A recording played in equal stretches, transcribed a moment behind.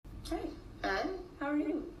Hey, Hey, how are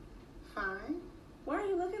you? fine. Why are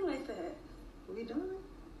you looking like that? What are you doing?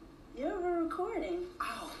 You're recording.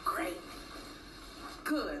 Oh, great.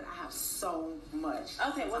 Good. I have so much.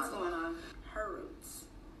 Okay, to what's talk going about. on? Her roots.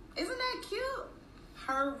 Isn't that cute?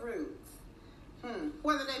 Her roots.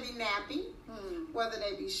 Whether they be nappy, whether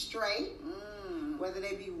they be straight, whether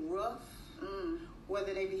they be rough,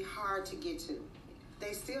 whether they be hard to get to,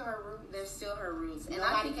 they still her roots. They're still her roots. And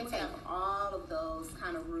Nobody I think can we take have it. all of those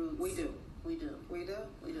kind of roots. We do. We do. We do.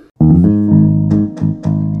 We do.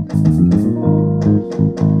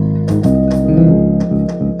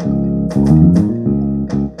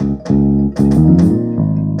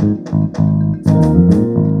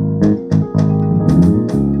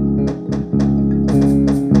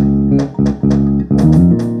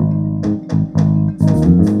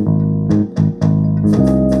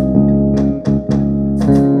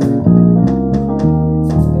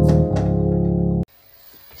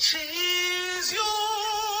 She's your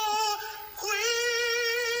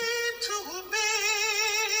queen to be,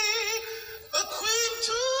 a queen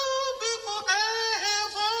to be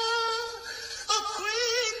forever, a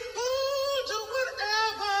queen who'll do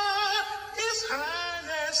whatever his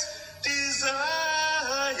highness desires.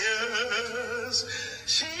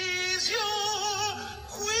 She's your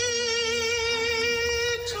queen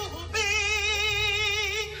to be,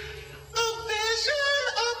 a vision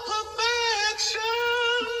of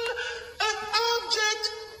perfection, an object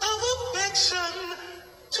of affection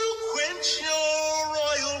to quench your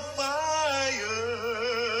royal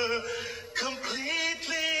fire,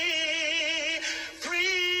 completely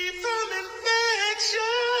free from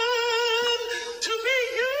infection, to be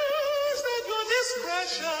used at your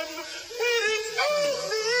discretion, waiting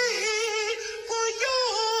only for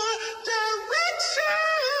your direction.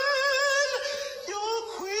 Your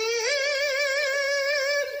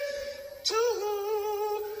queen to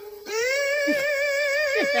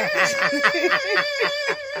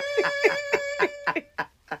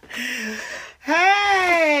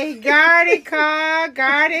Hey, garden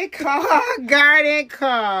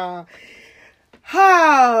call.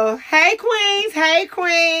 Oh, hey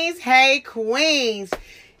queens.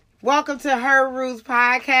 Welcome to Her Roots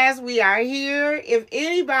Podcast. We are here. If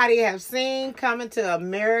anybody have seen Coming to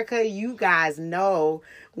America, you guys know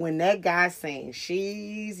when that guy sings,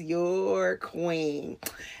 she's your queen.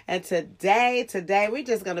 And today we're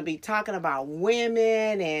just going to be talking about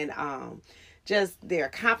women and just their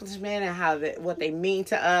accomplishment and how what they mean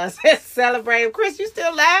to us and celebrate. Chris, you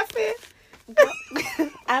still laughing?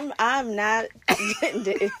 I'm not.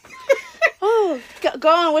 Oh, go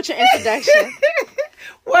on with your introduction.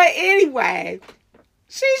 Well, anyway,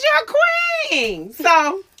 she's your queen.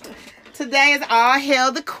 So today is All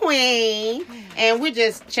Hail the Queen, and we're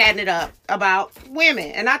just chatting it up about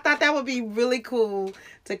women. And I thought that would be really cool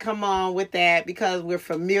to come on with that because we're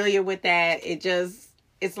familiar with that.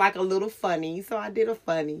 It's like a little funny, so I did a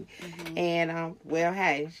funny. And, well,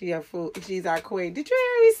 hey, she's our queen. Did you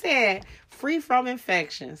hear me say free from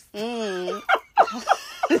infections? I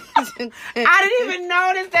didn't even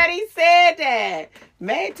notice that he said that.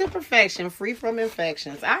 Made to perfection, free from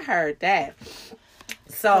infections. I heard that.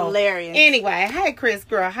 So Hilarious. Anyway, hey, Chris,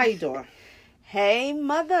 girl, how you doing? Hey,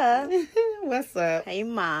 mother. What's up? Hey,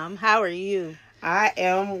 mom. How are you? I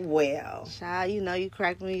am well. Child, you know you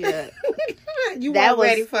cracked me up. You That weren't was-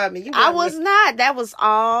 ready for me. I was not. That was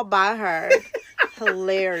all by her.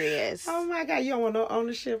 Hilarious. Oh my God, you don't want no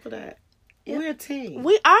ownership of that. Yep. We're a team.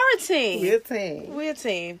 We are a team. We're a team. We're a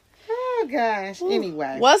team. Oh gosh.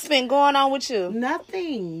 Anyway. What's been going on with you?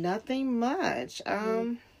 Nothing much.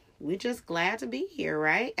 We're just glad to be here,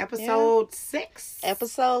 right? Episode 6.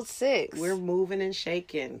 Episode 6. We're moving and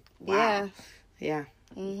shaking. Wow. Yeah.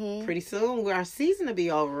 Pretty soon our season will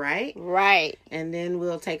be over, right? Right. And then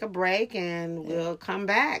we'll take a break and we'll come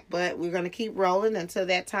back. But we're going to keep rolling until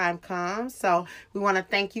that time comes. So we want to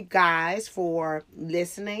thank you guys for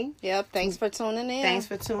listening. Yep. Thanks for tuning in. Thanks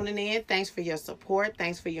for tuning in. Thanks for your support.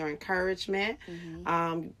 Thanks for your encouragement.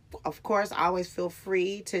 Of course, always feel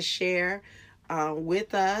free to share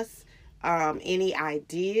with us any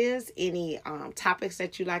ideas, any topics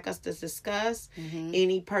that you'd like us to discuss,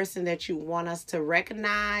 any person that you want us to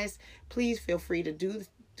recognize. Please feel free to do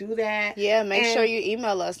that. Yeah, make sure you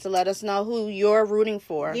email us to let us know who you're rooting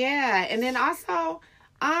for. Yeah, and then also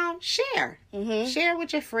Share. Share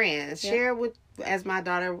with your friends. Yeah. Share with, as my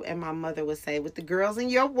daughter and my mother would say, with the girls in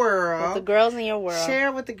your world. With the girls in your world.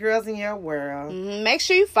 Share with the girls in your world. Make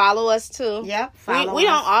sure you follow us too. Yep. We Follow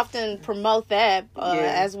don't us. often promote that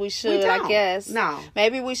as we should, I don't. guess. No.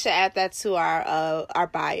 Maybe we should add that to our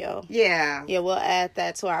bio. Yeah. Yeah, we'll add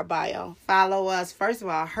that to our bio. Follow us. First of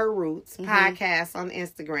all, Her Roots Podcast on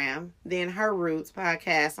Instagram. Then Her Roots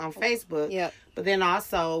Podcast on Facebook. Yep. But then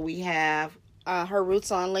also we have, Her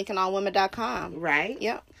Roots on LincolnOnWomen.com. right?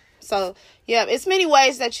 Yep. So, yeah, it's many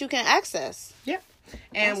ways that you can access. Yep.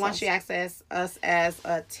 And Awesome. once you access us as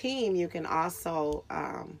a team, you can also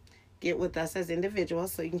get with us as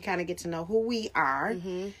individuals, so you can kind of get to know who we are.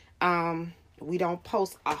 We don't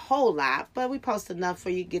post a whole lot, but we post enough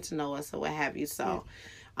for you to get to know us or what have you. So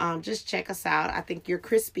just check us out. I think you're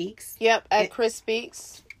Chris Speaks. Yep, at Chris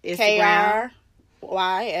Speaks. Instagram.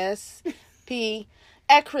 KRYSP.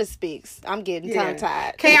 At Chris Speaks. I'm getting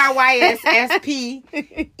tongue-tied.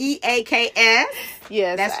 KRYSSPEAKS.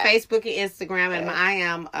 Yes. That's Facebook and Instagram. And I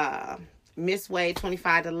am Miss Wade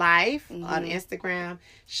 25 to Life on Instagram.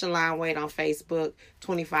 Shalon Wade on Facebook.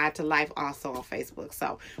 25 to Life also on Facebook.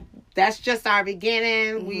 So that's just our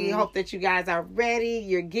beginning. We hope that you guys are ready.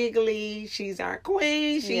 You're giggly. She's our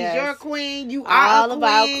queen. She's your queen. You are all a queen.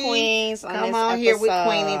 about queens. Come on here with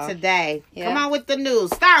Queenie today. Yeah. Come on with the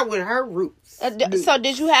news. Start with Her Roots. So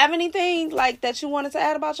did you have anything like that you wanted to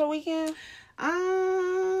add about your weekend?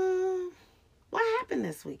 What happened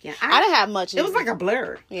this weekend? I didn't have much. It was like a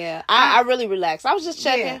blur. Yeah, I really relaxed. I was just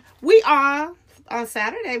checking. Yeah. We are on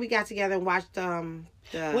Saturday. We got together and watched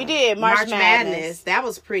We did March Madness. That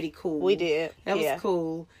was pretty cool. We did. That was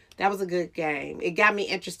cool. That was a good game. It got me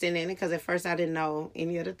interested in it because at first I didn't know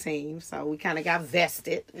any of the teams, so we kind of got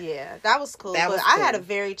vested. Yeah, that was cool. That but was I cool. had a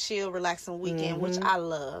very chill, relaxing weekend, which I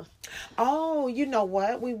love. Oh, you know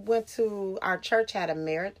what? We went to our church had a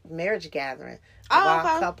marriage gathering of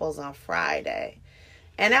all couples on Friday,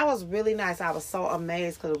 and that was really nice. I was so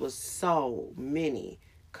amazed because it was so many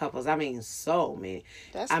couples. I mean, so many.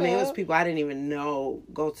 That's I mean, it was good. people I didn't even know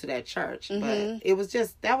go to that church, but it was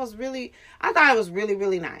just, that was really, I thought it was really,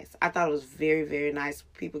 really nice. I thought it was very, very nice.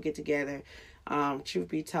 People get together. Truth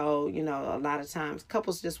be told, you know, a lot of times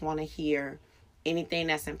couples just want to hear anything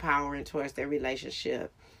that's empowering towards their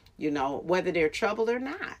relationship, you know, whether they're troubled or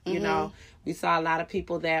not. You know, we saw a lot of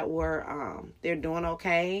people that were, they're doing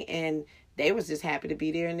okay, and they was just happy to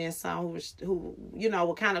be there, and then some who you know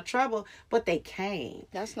were kind of trouble, but they came.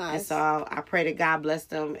 That's nice. And so I pray that God bless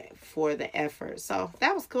them for the effort. So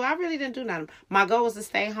that was cool. I really didn't do nothing. My goal was to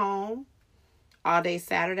stay home all day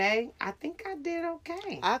Saturday. I think I did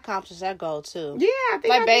okay. I accomplished that goal too. Yeah, I think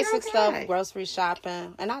Like I did basic okay. stuff, grocery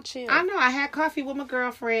shopping, and I chilled. I know. I had coffee with my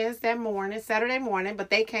girlfriends that morning, Saturday morning, but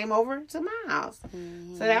they came over to my house.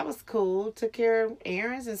 So that was cool. Took care of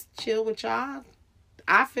errands and chilled with y'all.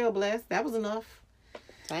 I feel blessed. That was enough.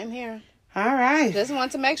 Same here. All right. Just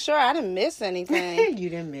wanted to make sure I didn't miss anything. You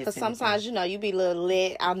didn't miss Because anything. sometimes, you know, you be a little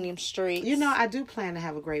lit out in them streets. You know, I do plan to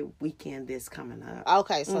have a great weekend this coming up.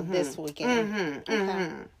 Okay, so this weekend. Okay.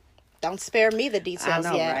 Don't spare me the I details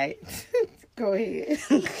know, yet. right? Go ahead.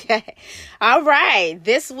 Okay. All right.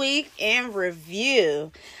 This week in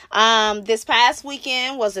review. This past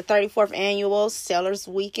weekend was the 34th annual Sellers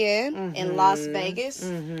Weekend in Las Vegas.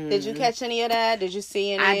 Did you catch any of that? Did you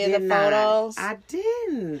see any of the photos? I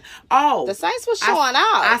didn't. Oh. The Saints was showing out.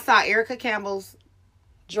 I saw Erica Campbell's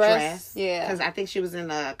dress. Yeah. Because I think she was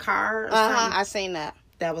in a car or something. I seen that.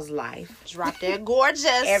 That was life. Drop dead gorgeous.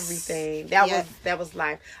 Everything. That was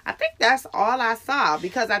life. I think that's all I saw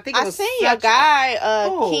because I think it I was seen your guy,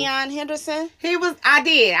 Who? Keon Henderson. He was. I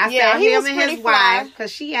did. I Yeah, saw he him was and pretty his fly. wife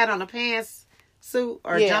because she had on a pantsuit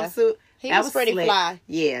or Yeah. jumpsuit. He That was pretty slick. fly.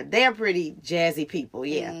 Yeah, they're pretty jazzy people.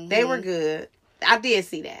 Yeah, they were good. I did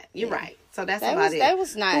see that. You're right. So that's about it. That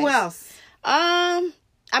was nice. Who else? I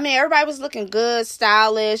mean, everybody was looking good,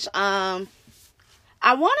 stylish.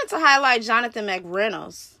 I wanted to highlight Jonathan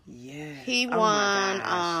McReynolds. Yeah, He Oh my won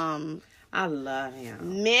gosh. I love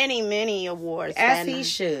him. many awards. As that he night.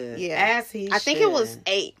 should. Yeah. As he should. I think it was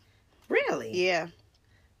 8. Really? Yeah.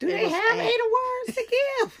 Do It they was have 8. 8 awards to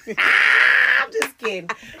give? I'm just kidding.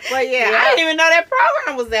 But yeah, I didn't even know that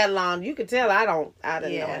program was that long. You could tell I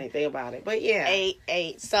didn't know anything about it. But yeah.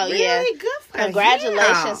 8. So Really yeah. good for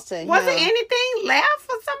Congratulations to him. him. Was there anything left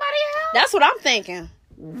for somebody else? That's what I'm thinking.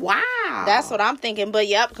 Wow. That's what I'm thinking. But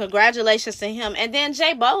yep, congratulations to him. And then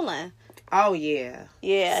Jay Bolin. Oh yeah.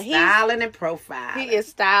 Yeah, Styling and profiling. He is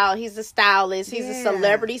style. He's a stylist. He's a Yeah.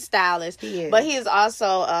 celebrity stylist. He is. But he is also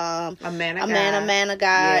a man of God. a man of God,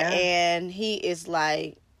 Yeah. and he is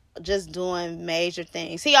like just doing major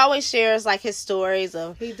things. He always shares like his stories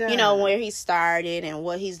of, He does. you know, where he started and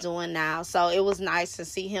what he's doing now. So it was nice to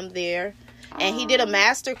see him there. And he did a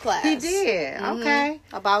master class. He did. Okay.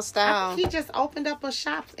 About style. He just opened up a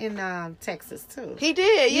shop in Texas too. He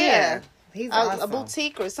did, yeah. He's A awesome.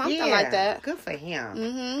 boutique or something like that. Good for him.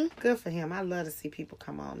 Mm-hmm. Good for him. I love to see people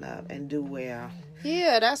come on up and do well.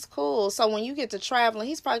 Yeah, that's cool. So when you get to traveling,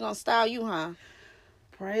 he's probably going to style you, huh?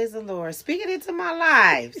 Praise the Lord. Speak it into my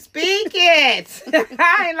life. Speak it.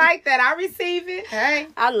 I ain't like that. I receive it. Hey.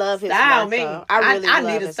 I love his Style work, me. though. I really I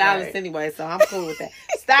love need a his stylist work. anyway, so I'm cool with that.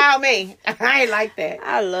 Style me. I ain't like that.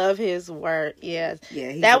 I love his work. Yes.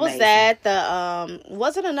 Yeah, he's that was amazing. at the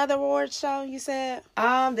was it another award show you said?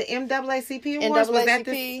 The NAACP Awards was that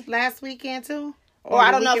this NAACP? last weekend too? Or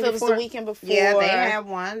I the don't know if weekend it was the before? weekend before. Yeah, they had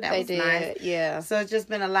one. That They was did. nice. Yeah. So it's just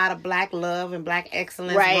been a lot of black love and black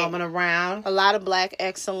excellence Right. roaming around A lot of black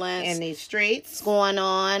excellence in these streets. going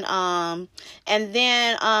on. And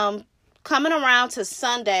then coming around to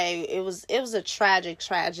Sunday, it was a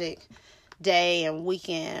tragic day and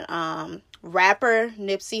weekend. Rapper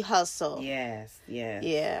Nipsey Hussle. Yes, yes.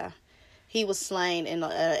 Yeah. He was slain in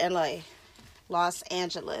LA, Los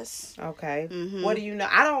Angeles. Okay. Mhm. What do you know?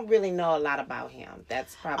 I don't really know a lot about him.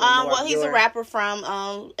 That's probably more Well, he's a your- rapper from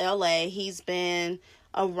LA. He's been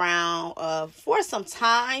around for some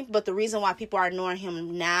time, but the reason why people are knowing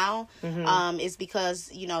him now is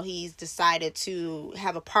because, you know, he's decided to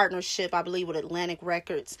have a partnership, I believe, with Atlantic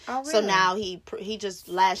Records. Oh, So really? now he just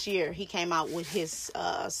last year he came out with his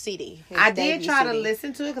CD. his I did debut try to CD.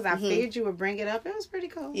 listen to it because I figured you would bring it up. It was pretty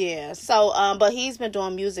cool. Yeah. So but he's been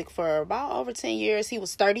doing music for about over 10 years. He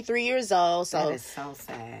was 33 years old. So That is so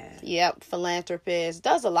sad. yep, philanthropist,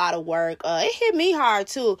 does a lot of work. It hit me hard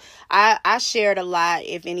too. I shared a lot.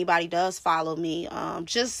 If anybody does follow me,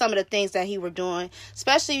 just some of the things that he were doing,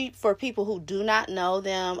 especially for people who do not know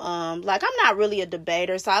them. Like I'm not really a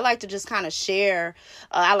debater, so I like to just kind of share.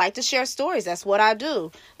 I like to share stories. That's what I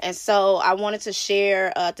do. And so I wanted to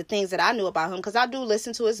share the things that I knew about him because I do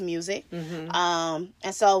listen to his music. And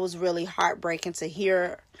so it was really heartbreaking to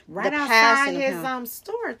hear. Right the outside passing of his him.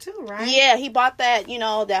 store too, right? Yeah, he bought that,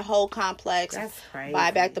 that whole complex. That's crazy.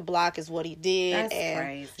 Buy back the block is what he did. That's and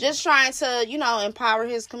crazy. just trying to, empower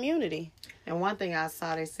his community. And one thing I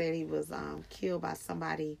saw, they said he was killed by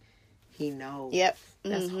somebody he knows. Yep.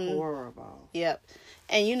 That's Mhm. horrible. Yep.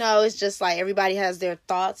 And it's just like everybody has their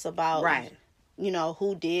thoughts about Right.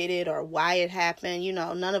 Who did it or why it happened.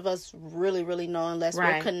 None of us really, really know unless we're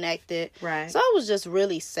Right. connected. Right. So it was just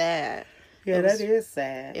really sad. Yeah, It was- that is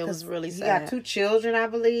sad. it was 'Cause really he sad. got 2 children, I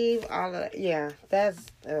believe. That's.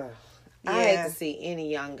 Ugh. I hate Yeah. to see any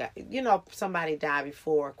young guy. Somebody die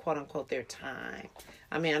before quote unquote their time.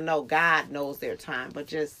 I mean, I know God knows their time, but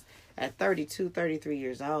just at 32, 33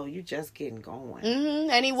 years old, you just getting going.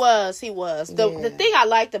 And he was. The Yeah. thing I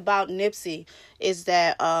liked about Nipsey is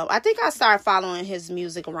that I think I started following his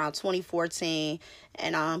music around 2014,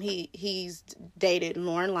 and he's dated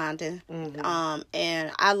Lauren London,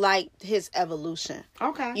 and I liked his evolution.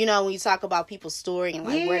 Okay. When you talk about people's story and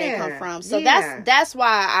like where they come Yeah. from, so Yeah. that's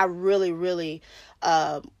why I really, really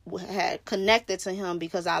had connected to him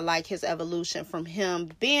because I like his evolution from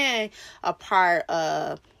him being a part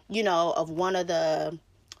of one of the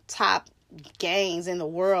top gangs in the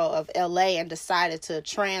world of LA and decided to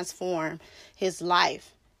transform his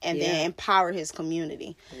life and Yeah. then empower his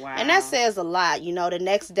community. Wow. And that says a lot. The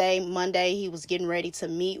next day, Monday, he was getting ready to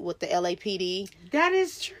meet with the LAPD. That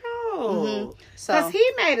is true. So Because he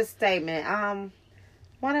made a statement.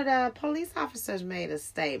 One of the police officers made a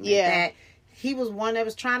statement that he was one that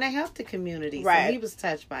was trying to help the community. Right. So he was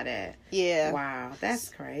touched by that. yeah. Wow, that's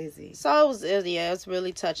crazy. So it was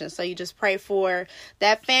really touching. So you just pray for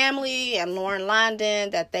that family and Lauren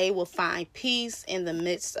London that they will find peace in the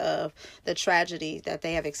midst of the tragedy that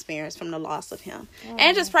they have experienced from the loss of him.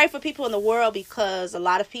 And just pray for people in the world because a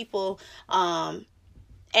lot of people, and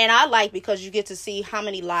I like because you get to see how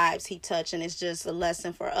many lives he touched, and it's just a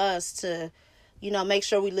lesson for us to, make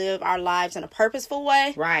sure we live our lives in a purposeful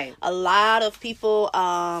way. Right. A lot of people,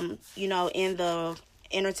 in the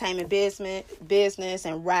entertainment business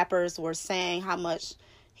and rappers were saying how much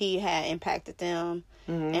he had impacted them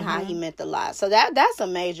and how he meant a lot. So that's a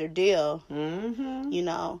major deal,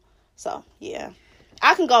 So, yeah.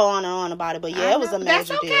 I can go on and on about it, but yeah, it was a major That's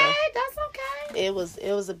okay. deal. That's okay.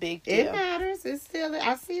 It was a big deal. It matters. It's still.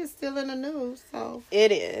 I see it's still in the news. So.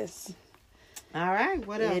 It is. All right.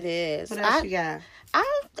 What else? It is. What else you got?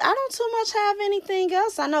 I don't too much have anything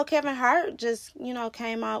else. I know Kevin Hart just,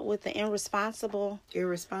 came out with the Irresponsible.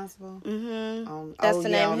 Irresponsible. Mm-hmm. On, That's the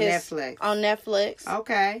name on of his Netflix. on Netflix.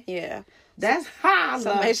 Okay. Yeah. That's how I So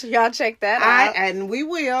love. make sure y'all check that out. And we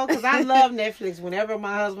will, because I love Netflix. Whenever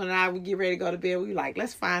my husband and I would get ready to go to bed, we like,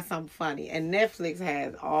 let's find something funny. And Netflix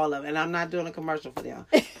has all of it. And I'm not doing a commercial for them.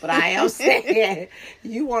 But I am saying,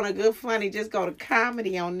 you want a good funny, just go to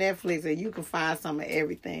comedy on Netflix and you can find some of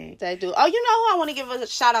everything. They do. Oh, you know who I want to give a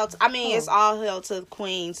shout out to? I mean, it's all hail to the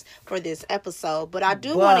queens for this episode. But I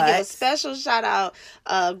do want to give a special shout out,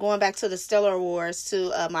 going back to the Stellar Awards,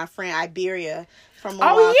 to my friend Iberia from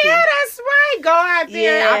Milwaukee. Oh, yeah, that's right. Go out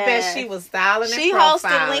there. Yeah. I bet she was styling and She profiling.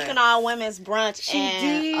 hosted Lincoln All Women's Brunch. She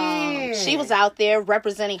and, did. She was out there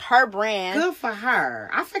representing her brand. Good for her.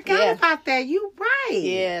 I forgot about that. You right.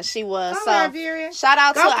 Yeah, she was. Go, So Iberia. shout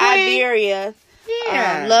out Go, to Queen. Iberia.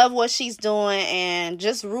 Yeah. Love what she's doing and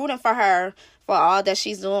just rooting for her for all that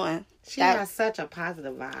she's doing. She has such a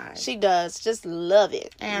positive vibe. She does. Just love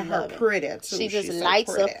it. And love her it. pretty, too. She just She's so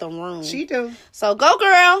lights pretty. up the room. She do. So go,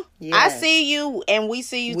 girl. Yes. I see you and we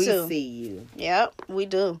see you We too. see you. Yep, we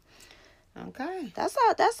do. Okay. That's all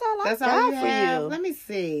I That's all got you for have. you. Let me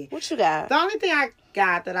see. What you got? The only thing I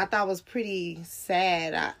got that I thought was pretty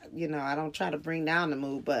sad, I don't try to bring down the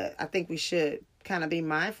mood, but I think we should kind of be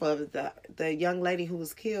mindful of the young lady who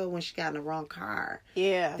was killed when she got in the wrong car,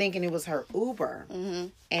 Yeah. thinking it was her Uber, Mm-hmm.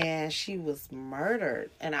 and she was murdered.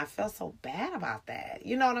 And I felt so bad about that.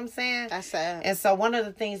 You know what I'm saying? That's sad. And so one of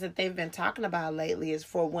the things that they've been talking about lately is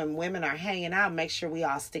for when women are hanging out, make sure we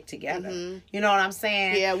all stick together. Mm-hmm. You know what I'm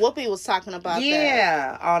saying? Yeah, Whoopi was talking about that.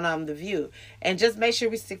 Yeah, on The View. And just make sure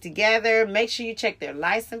we stick together. Make sure you check their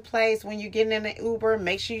license plates when you're getting in the Uber.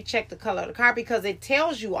 Make sure you check the color of the car because it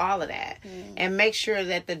tells you all of that. And make sure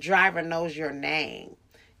that the driver knows your name.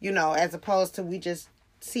 You know, as opposed to we just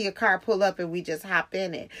see a car pull up and we just hop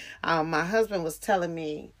in it. My husband was telling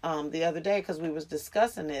me the other day because we was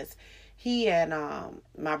discussing this. He and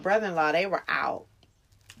my brother-in-law, they were out.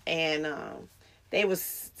 And they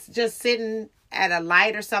was just sitting at a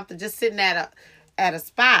light or something, just sitting at a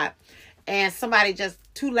spot. And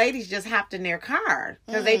two ladies just hopped in their car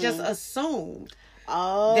because they just assumed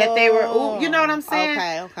that they were, you know what I'm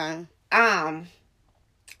saying? Okay.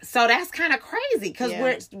 So that's kind of crazy because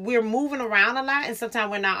Yeah. we're moving around a lot and sometimes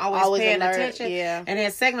we're not always paying alert, attention. yeah. And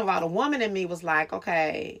then second of all, the woman in me was like,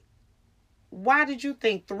 okay, why did you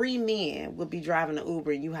think 3 men would be driving an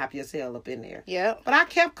Uber and you hop yourself up in there? Yep. But I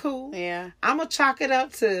kept cool. Yeah. I'm gonna chalk it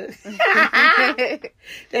up to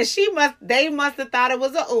that they must have thought it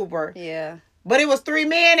was an Uber, Yeah. but it was 3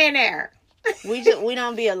 men in there. We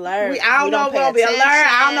don't be alert. I don't know if we'll be alert.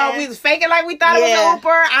 I don't know if we was faking like we thought it was Yeah. an Uber.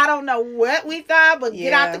 I don't know what we thought, but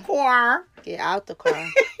get out Yeah. the car Get out the car.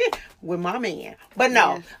 with my man. But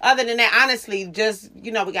no, Yeah. other than that, honestly, just, we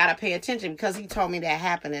got to pay attention because he told me that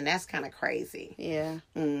happened and that's kind of crazy. Yeah.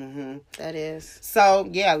 Mm-hmm. That is. So,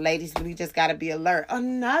 yeah, ladies, we just got to be alert.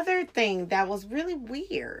 Another thing that was really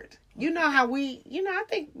weird. You know how I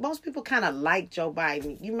think most people kind of like Joe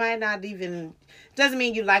Biden. You might not even, doesn't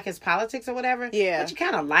mean you like his politics or whatever. Yeah. But you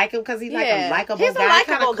kind of like him because he's like Yeah. a likable He's a guy.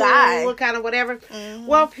 likable guy. Cool, kind of whatever. Mhm.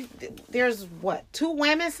 Well, there's 2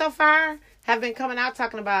 women so far have been coming out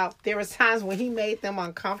talking about there was times when he made them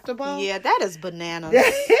uncomfortable. Yeah, that is bananas.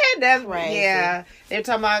 That's Crazy. Yeah. They're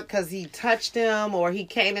talking about because he touched them or he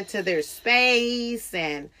came into their space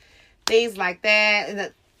and things like that.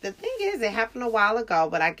 And the thing is, it happened a while ago,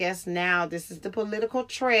 but I guess now this is the political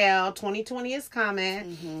trail. 2020 is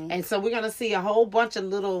coming. Mm-hmm. And so we're going to see a whole bunch of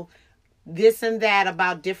little this and that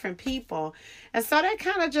about different people. And so that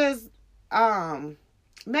kind of just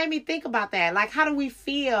made me think about that. Like, how do we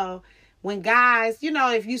feel when guys,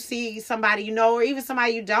 if you see somebody or even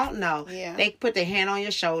somebody you don't know, Yeah. they put their hand on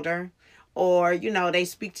your shoulder or, they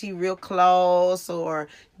speak to you real close, or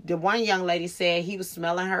the one young lady said he was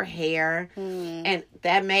smelling her hair and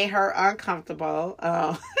that made her uncomfortable.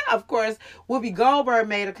 Of course, Whoopi Goldberg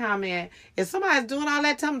made a comment, if somebody's doing all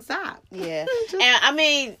that, tell them stop. Yeah. And I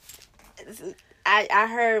mean, I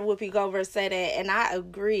heard Whoopi Goldberg say that and I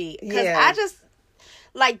agree. Because Yeah. I just,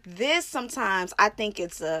 like this sometimes, I think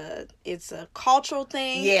it's a cultural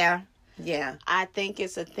thing. Yeah. I think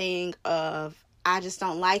it's a thing of, I just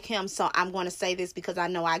don't like him, so I'm going to say this because I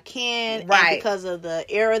know I can. Right. And because of the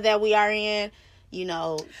era that we are in,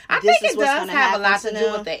 I this think is it what's does gonna have a happen lot to do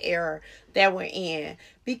them. with the era that we're in,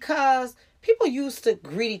 because people used to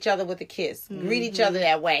greet each other with a kiss, greet each other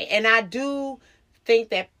that way. And I do think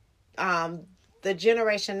that the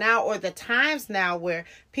generation now, or the times now, where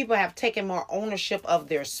people have taken more ownership of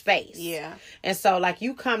their space. Yeah. And so, like,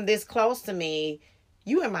 you come this close to me,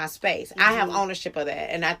 you in my space. I have ownership of that.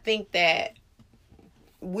 And I think that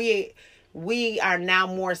we are now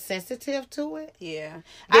more sensitive to it Yeah.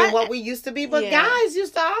 than what we used to be. But yeah. guys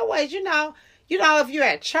used to always, you you know, if you're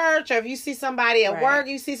at church or if you see somebody at Right. work,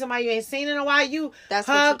 you see somebody you ain't seen in a while, you That's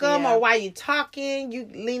what hug you- them, yeah. or while you talking, you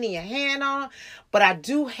leaning your hand on them. But I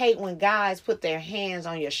do hate when guys put their hands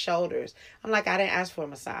on your shoulders. I'm like, I didn't ask for a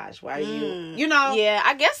massage. Why are you know? Yeah,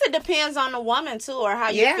 I guess it depends on the woman too, or how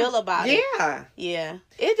you feel about it. Yeah. Yeah,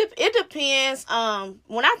 it depends.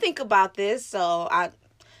 When I think about this,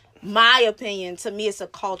 my opinion, to me, it's a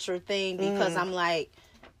culture thing because I'm like,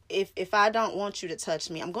 if I don't want you to touch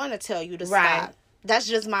me, I'm going to tell you to Right. stop. That's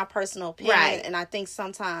just my personal opinion, Right. and I think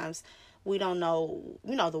sometimes we don't know,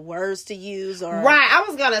 the words to use, or Right. I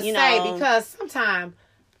was gonna you say know. because sometimes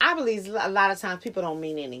I believe a lot of times people don't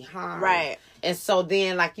mean any harm. Right. And so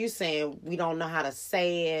then, like you saying, we don't know how to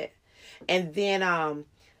say it. And then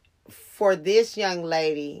for this young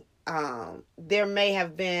lady, there may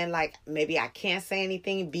have been like, maybe I can't say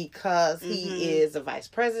anything because he is a vice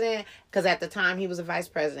president, because at the time he was a vice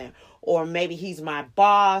president, or maybe he's my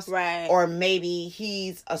boss, Right. or maybe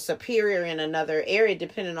he's a superior in another area.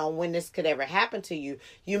 Depending on when this could ever happen to you,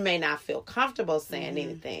 you may not feel comfortable saying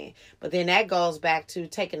anything. But then that goes back to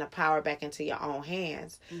taking the power back into your own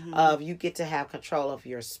hands, of you get to have control of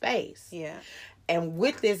your space. Yeah. And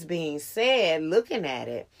with this being said, looking at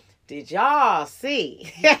it, did y'all see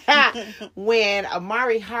when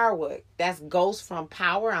Amari Harwood, that's Ghost from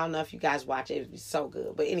Power? I don't know if you guys watch it. It's so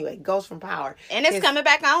good. But anyway, Ghost from Power. And it's coming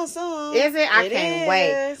back on soon. Is it? I It can't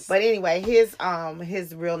wait. is. But anyway,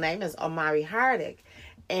 his real name is Amari Hardick.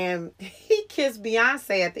 And he kissed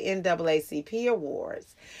Beyonce at the NAACP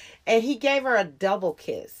Awards. And he gave her a double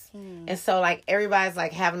kiss. And so, like, everybody's,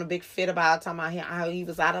 like, having a big fit about it, talking about how he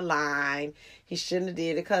was out of line. He shouldn't have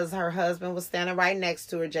did it because her husband was standing right next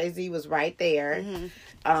to her. Jay-Z was right there.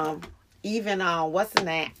 Even, what's the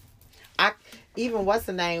name?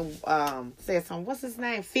 Said something. What's his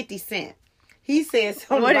name? 50 Cent. He said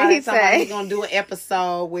something What did about he it, talking about say? he's going to do an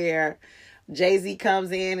episode where Jay-Z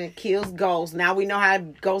comes in and kills Ghost. Now we know how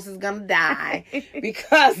Ghost is going to die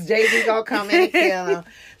because Jay-Z going to come in and kill him.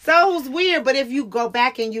 So it was weird, but if you go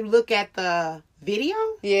back and you look at the video,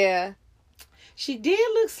 Yeah. she did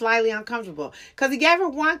look slightly uncomfortable because he gave her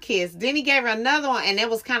one kiss, then he gave her another one, and it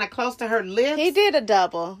was kind of close to her lips. He did a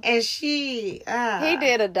double. And she, He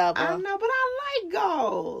did a double. I don't know, but I like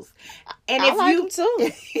Ghost. And I if like you him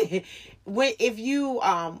too. if you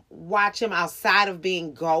watch him outside of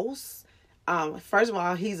being Ghost, first of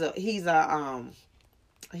all, he's a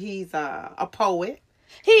poet.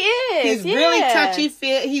 He is. He's really yeah. touchy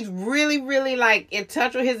fit. He's really, really like in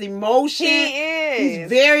touch with his emotion. He is. He's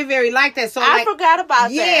very, very like that. So I like, forgot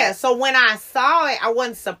about yeah. that. So when I saw it, I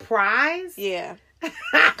wasn't surprised. Yeah.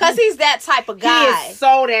 Because he's that type of guy. He is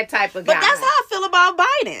so that type of guy. But that's how I feel about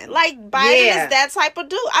Biden. Like, Biden Yeah. is that type of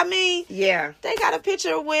dude. I mean, Yeah. they got a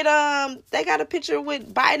picture with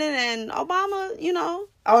Biden and Obama,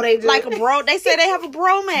 Oh, they do. like a bro. They say they have a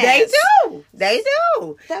bromance. They do. They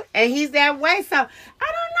do. That- And he's that way. So I don't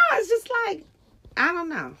know. It's just like, I don't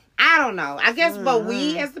know. I guess, but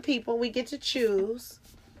we as the people, we get to choose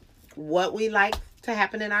what we like to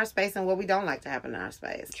happen in our space and what we don't like to happen in our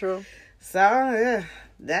space. True. So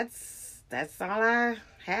that's all I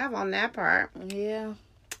have on that part. Yeah.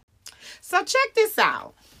 So check this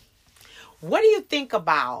out. What do you think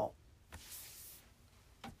about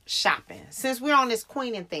shopping? Since we're on this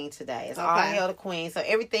queening thing today, it's all Okay. hail the queen. So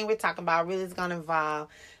everything we're talking about really is going to involve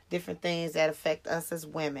different things that affect us as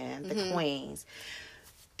women, the queens.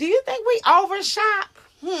 Do you think we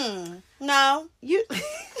overshop? No. You.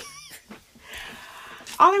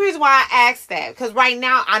 Only reason why I asked that, because right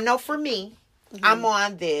now I know for me, I'm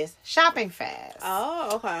on this shopping fast.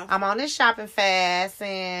 Oh, okay. I'm on this shopping fast,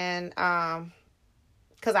 and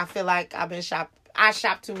because I feel like I've been I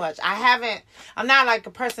shop too much. I'm not like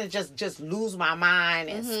a person that just lose my mind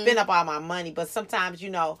and spend up all my money, but sometimes,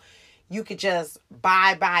 you could just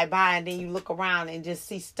buy, and then you look around and just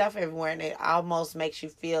see stuff everywhere, and it almost makes you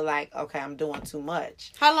feel like, okay, I'm doing too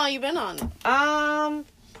much. How long you been on it?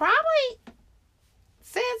 Probably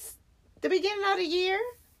since the beginning of the year.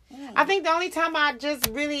 I think the only time I just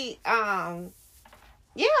really, the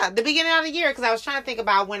beginning of the year, because I was trying to think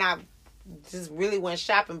about when I just really went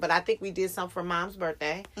shopping, but I think we did something for Mom's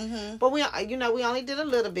birthday. But we only did a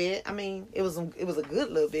little bit. I mean, it was a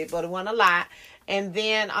good little bit, but it wasn't a lot. And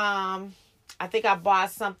then I think I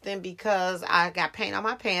bought something because I got paint on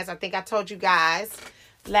my pants. I think I told you guys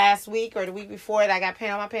last week or the week before that I got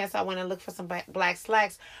paint on my pants. So I went and looked for some black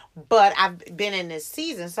slacks. But I've been in this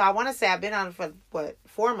season, so I want to say I've been on it for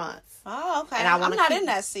 4 months. Oh, okay. And I wanna I'm not keep- in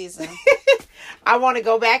that season. I want to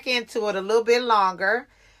go back into it a little bit longer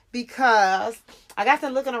because I got to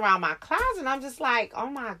looking around my closet and I'm just like, oh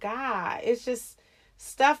my God, it's just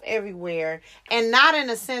stuff everywhere, and not in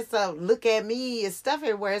the sense of look at me, it's stuff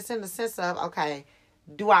everywhere. It's in the sense of, okay,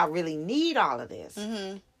 do I really need all of this?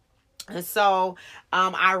 Mm-hmm. And so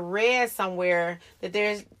I read somewhere that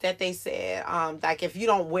they said like if you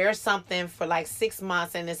don't wear something for like 6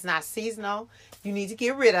 months and it's not seasonal, you need to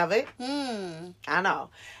get rid of it. I know.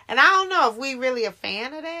 And I don't know if we really a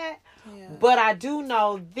fan of that. Yeah. But I do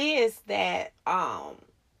know this, that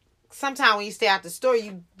sometimes when you stay out the store,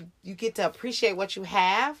 you get to appreciate what you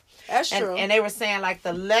have. That's true. And they were saying like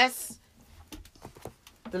the less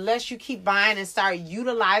you keep buying and start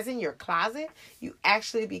utilizing your closet, you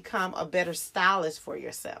actually become a better stylist for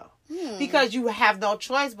yourself. Because you have no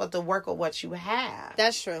choice but to work with what you have.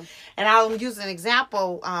 That's true. And I'll use an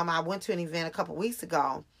example. I went to an event a couple weeks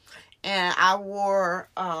ago, and I wore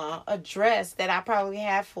a dress that I probably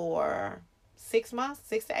had for 6 to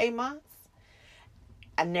 8 months.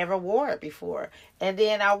 I never wore it before. And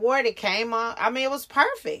then I wore it. It came on. I mean, it was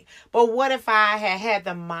perfect. But what if I had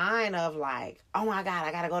the mind of like, oh my God,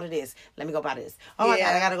 I got to go to this. Let me go buy this. Oh my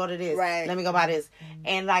God, I got to go to this. Right. Let me go buy this.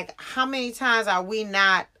 And like, how many times are we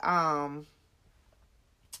not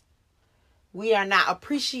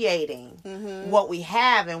appreciating what we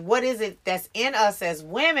have, and what is it that's in us as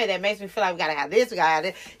women that makes me feel like we gotta have this, we gotta have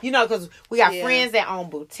this, because we got friends that own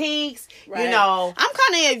boutiques, Right. I'm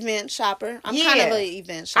kind of an event shopper. I'm kind of an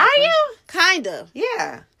event shopper. Are you? Kind of.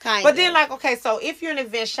 Yeah. Kind But of. then like, okay, so if you're an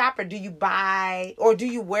event shopper, do you buy or do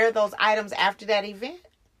you wear those items after that event?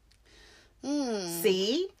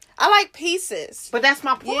 See? I like pieces. But that's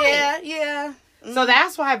my point. Yeah. So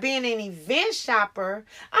that's why being an event shopper,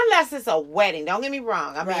 unless it's a wedding, don't get me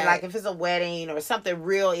wrong. I mean, Right. like if it's a wedding or something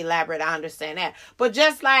real elaborate, I understand that. But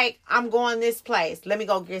just like I'm going this place, let me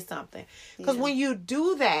go get something. Because when you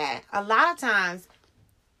do that, a lot of times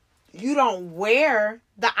you don't wear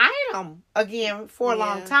the item again for a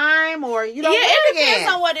long time, or you don't wear it it again.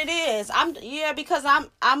 depends on what it is. Because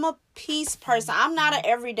I'm a piece person. I'm not an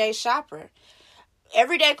everyday shopper.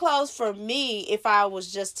 Everyday clothes for me, if I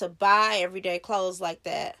was just to buy everyday clothes like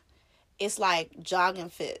that, it's like jogging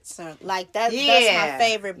fits. Or like that's my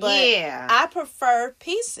favorite. But I prefer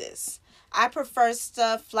pieces. I prefer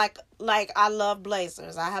stuff like I love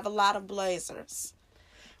blazers. I have a lot of blazers.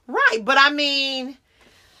 Right, but I mean,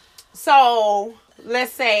 so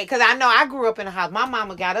let's say, because I know I grew up in a house. My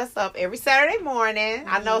mama got us up every Saturday morning.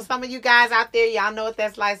 I know some of you guys out there, y'all know what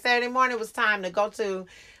that's like. Saturday morning was time to go to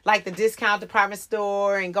like the discount department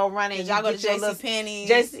store and go run and y'all go to JCPenney's.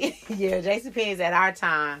 JCPenney's at our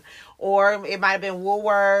time. Or it might have been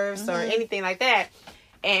Woolworths or anything like that.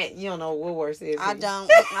 And you don't know what Woolworths is. I don't.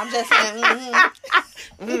 I'm just saying.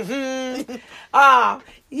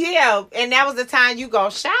 Yeah. And that was the time you go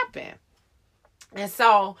shopping. And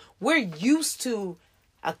so we're used to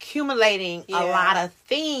accumulating a lot of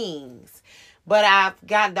things. But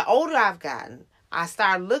the older I've gotten, I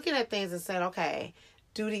started looking at things and saying, okay,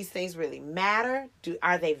 do these things really matter?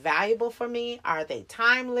 Are they valuable for me? Are they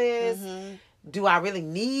timeless? Do I really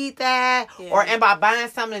need that? Yeah. Or am I buying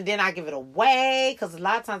something and then I give it away? Because a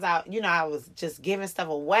lot of times I was just giving stuff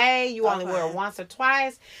away. You only wear it once or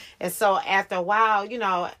twice. And so after a while,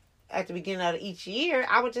 at the beginning of each year,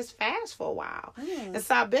 I would just fast for a while. And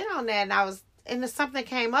so I've been on that, and something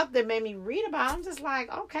came up that made me read about it. I'm just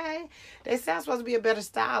like, okay, they say I'm supposed to be a better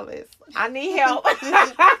stylist. I need help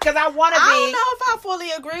because I want to be. I don't know if I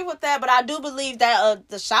fully agree with that, but I do believe that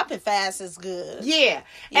the shopping fast is good. Yeah.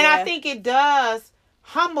 And I think it does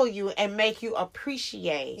humble you and make you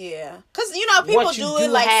appreciate. Yeah. Because, people do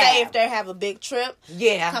it like, say, if they have a big trip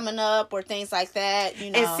coming up or things like that,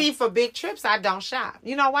 And see, for big trips, I don't shop.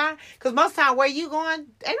 You know why? Because most time where you going,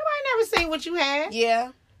 ain't nobody never seen what you had.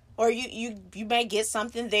 Yeah. Or you may get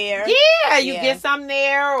something there. Yeah, you get something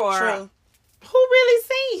there, or True. Who really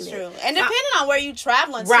seen it? True. And depending on where you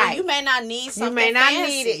traveling to, you may not need something. You may not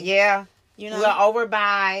fancy. need it. Yeah. We'll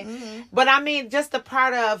overbuy. Mm-hmm. But I mean, just the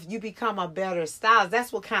part of you become a better stylist.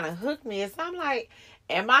 That's what kind of hooked me. Is I'm like,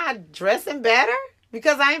 am I dressing better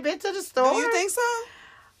because I ain't been to the store? Do you think so?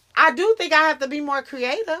 I do think I have to be more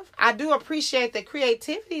creative. I do appreciate the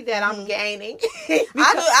creativity that I'm gaining.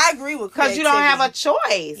 I agree with creativity. Because you don't have a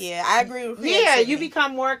choice. Yeah, I agree with creativity. Yeah, you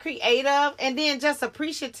become more creative and then just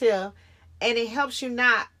appreciative. And it helps you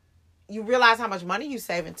you realize how much money you're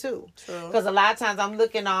saving too. True. Because a lot of times I'm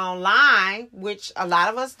looking online, which a lot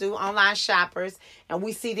of us do, online shoppers, and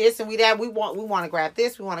we see this and we that. We want to grab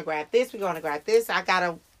this. We want to grab this. We want to grab this. I got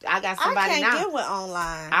somebody now. I can't get with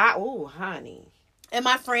online. Honey. And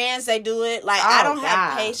my friends, they do it. Like, I don't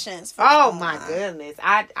have patience for Oh, online. my goodness.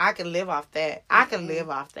 I can live off that. I can live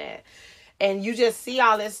off that. and you just see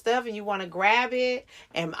all this stuff and you want to grab it.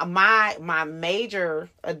 And my major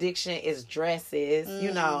addiction is dresses,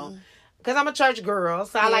 you know, because I'm a church girl,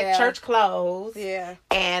 so I like church clothes. Yeah.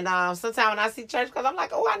 And sometimes when I see church clothes, I'm like,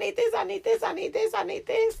 oh, I need this, I need this, I need this, I need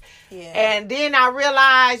this. Yeah. And then I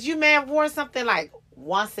realize you may have worn something like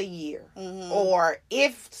once a year, or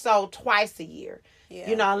if so, twice a year. Yeah.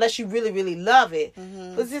 You know, unless you really, really love it.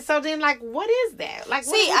 But so then, like, what is that? Like,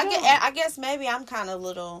 what see, are you doing? I guess maybe I'm kind of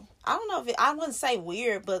little. I don't know if I wouldn't say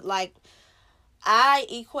weird, but like I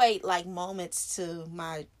equate like moments to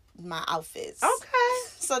my outfits.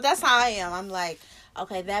 Okay. So that's how I am. I'm like,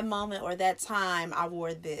 okay, that moment or that time I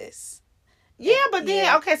wore this. Yeah, but then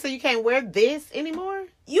Yeah. okay, so you can't wear this anymore?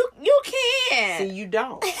 You can. See, you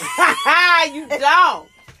don't. You don't.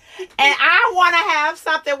 And I want to have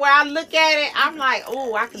something where I look at it, I'm like,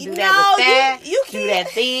 oh, I can do that with that. You do that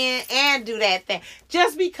then and do that then.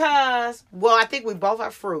 Just because, well, I think we both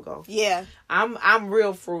are frugal. Yeah. I'm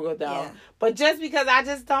real frugal though. Yeah. But just because I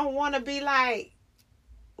just don't want to be like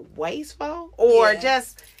wasteful or Yeah.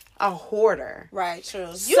 just a hoarder. Right, true.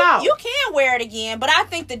 You So- you can wear it again, but I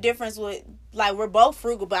think the difference with like we're both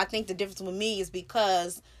frugal, but I think the difference with me is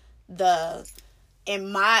because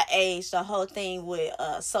in my age, the whole thing with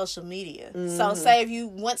social media. So say if you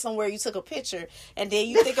went somewhere, you took a picture, and then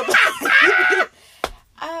you think about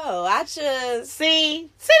oh, I just See,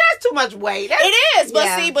 that's too much weight. That's, it is, but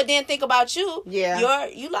yeah. but then think about you. Yeah.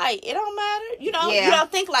 you like it don't matter. You know, Yeah. you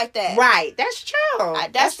don't think like that. Right, that's true.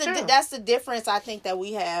 That's true. that's the difference I think that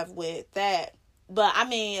we have with that. But I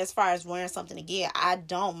mean, as far as wearing something again, I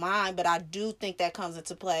don't mind, but I do think that comes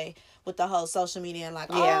into play with the whole social media and like,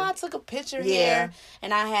 Yeah. oh, I took a picture Yeah. here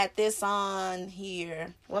and I had this on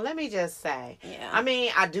here. Well, let me just say, Yeah. I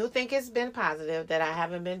mean, I do think it's been positive that I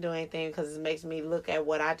haven't been doing anything because it makes me look at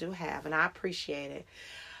what I do have, and I appreciate it.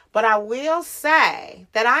 But I will say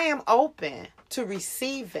that I am open to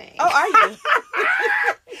receiving. Oh, are you?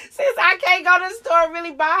 Since I can't go to the store and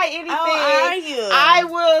really buy anything, Oh, are you? I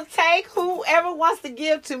will take whoever wants to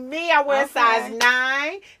give to me. I wear a Okay. size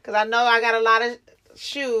 9 because I know I got a lot of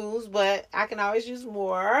shoes, but I can always use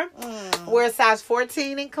more. I wear a size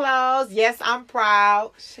 14 in clothes. Yes, I'm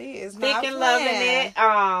proud. She is Thick not and loving playing.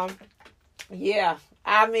 it. Yeah.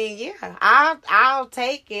 I mean, yeah, I'll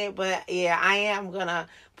take it, but yeah, I am gonna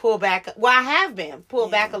pull back. Well, I have been pull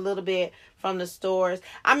back a little bit from the stores.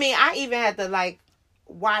 I mean, I even had to like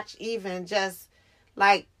watch even just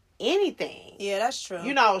like anything. Yeah, that's true.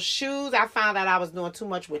 You know, shoes. I found out I was doing too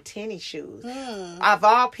much with tennis shoes. Hmm. Of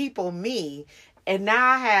all people, me, and now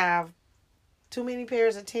I have too many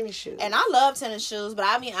pairs of tennis shoes. And I love tennis shoes, but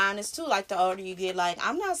I'll be honest too, like the older you get, like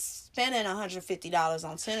I'm not spending $150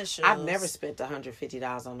 on tennis shoes. I've never spent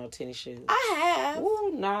 $150 on no tennis shoes. I have.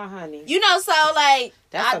 Ooh, nah, honey. You know, so like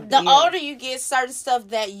That's a the deal. older you get, certain stuff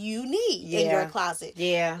that you need in Yeah. your closet.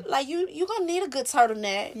 Yeah. Like you gonna need a good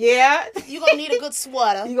turtleneck. Yeah. You gonna need a good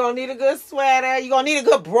sweater. You're going to need a good sweater. You're going to need a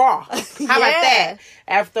good bra. How about that?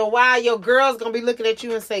 After a while, your girl's going to be looking at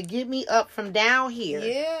you and say, get me up from down here.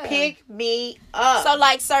 Yeah. Pick me up. So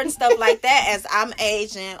like certain stuff like that, as I'm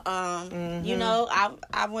aging, you know,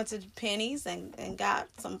 I went to Penny's and got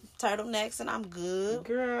some turtlenecks and I'm good.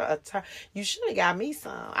 Girl, you should have got me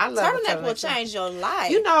some. I love a Turtleneck will change your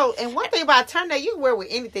life. You know, and one thing about a turtleneck, you can wear with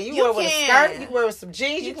anything. You can wear with a can. skirt. You can wear with some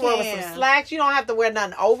jeans. You You can wear with some can. slacks. You don't have to wear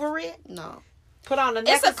nothing over it. No. Put on a It's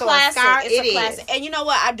necklace a or a classic. scarf. It's It a classic. is. And you know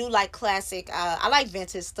what? I do like classic. I like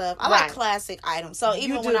vintage stuff. I Right. like classic items. So You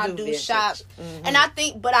even do when I do do vintage. shop, and I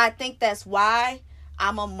think that's why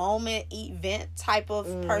I'm a moment event type of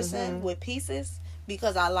person with pieces,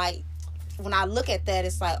 because I like when I look at that,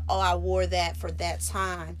 it's like, oh, I wore that for that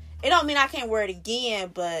time. It don't mean I can't wear it again,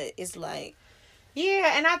 but it's like,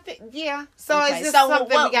 Yeah, and I think, yeah. So okay, it's just something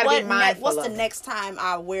we got to be mindful what's of. the next time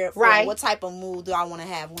I wear it for? Right. What type of mood do I want to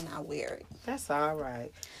have when I wear it? That's all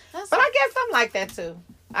right. That's But I guess I'm like that too.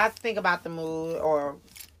 I think about the mood or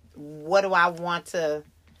what do I want to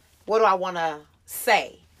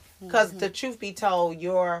say? Because the truth be told,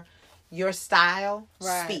 your style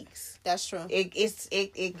Right. speaks. That's true.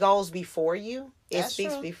 It goes before you. It That's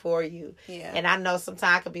speaks true. before you. Yeah. And I know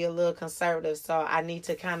sometimes I could be a little conservative, so I need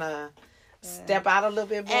to kind of step out a little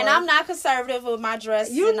bit more. And I'm not conservative with my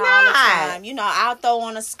dressing You all the not. time. You know, I'll throw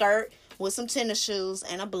on a skirt with some tennis shoes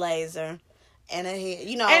and a blazer and a head.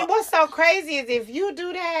 You know, And what's so crazy is if you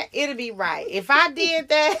do that, it'll be right. If I did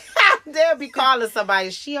that, they'll be calling somebody,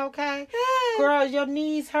 is she okay? Girl, your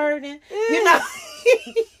knees hurting. You know?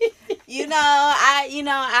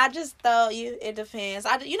 I just thought it depends.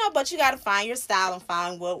 But you got to find your style and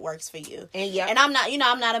find what works for you. And I'm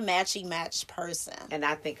not a match person. And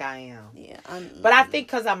I think I am. Yeah. But I think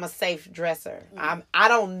because I'm a safe dresser, I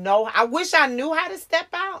don't know. I wish I knew how to step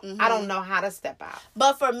out. I don't know how to step out.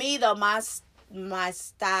 But for me though, my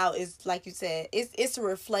style is, like you said, it's a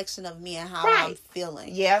reflection of me and how I'm feeling.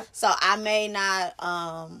 Yeah. So I may not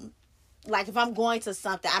like if I'm going to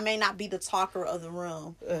something, I may not be the talker of the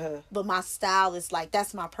room, but my style is like,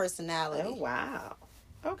 that's my personality. Oh, wow.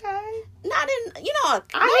 Okay. Not in,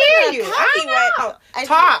 I hear you. I know.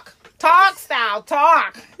 Talk style,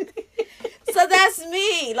 talk. So that's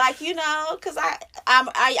me, like, because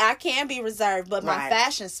I can be reserved, but my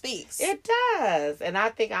fashion speaks. It does, and I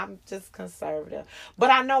think I'm just conservative.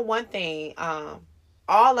 But I know one thing,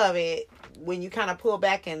 all of it, when you kind of pull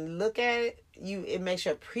back and look at it, it makes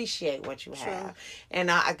you appreciate what you have.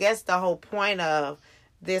 And I guess the whole point of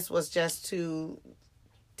this was just to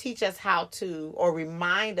teach us how to, or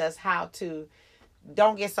remind us how to,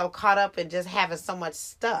 don't get so caught up in just having so much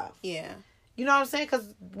stuff. Yeah. You know what I'm saying?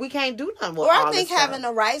 Because we can't do nothing with or all I think this having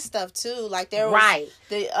stuff. the right stuff too. Like there was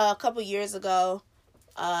a couple years ago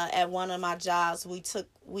at one of my jobs,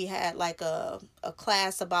 we had like a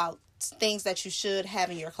class about things that you should have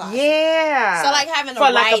in your closet. Yeah. So like having the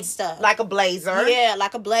right stuff. Like a blazer. Yeah,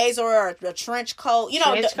 like a blazer or a trench coat.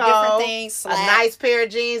 Different things. A nice pair of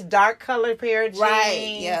jeans, dark colored pair of jeans.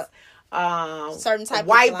 Right, yep. Certain type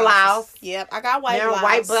white of blouse. Yep, I got white blouse.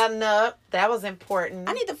 White button up. That was important.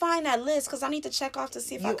 I need to find that list because I need to check off to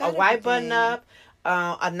see if I got a white button up,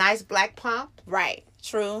 a nice black pump. Right.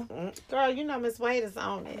 True. Girl, Miss Wade is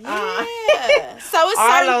on it. Yeah. So it's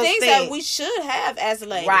certain things that we should have as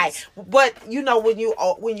ladies. Right. But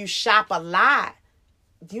when you shop a lot,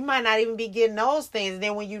 you might not even be getting those things. And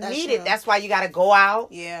then when you need it, that's why you got to go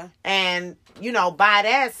out. Yeah. And, buy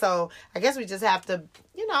that. So I guess we just have to,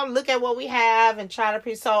 look at what we have and try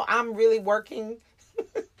to So I'm really working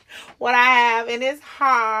what I have, and it's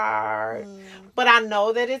hard. But I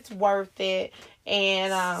know that it's worth it.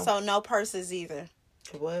 And so no purses either.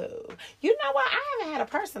 Whoa. You know what? I haven't had a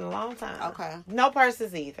purse in a long time. Okay. No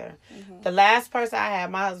purses either. The last purse I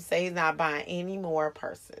had, my husband said he's not buying any more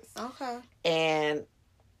purses. Okay. And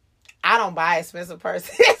I don't buy expensive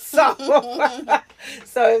purses. So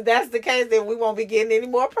if that's the case, then we won't be getting any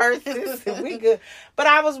more purses. We good. But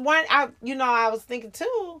I was thinking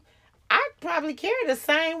too, I probably carry the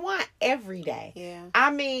same one every day. Yeah.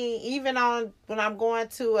 I mean, even when I'm going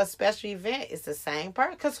to a special event, it's the same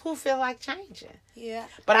purse. Because who feel like changing? Yeah.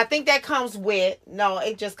 But I think that comes with,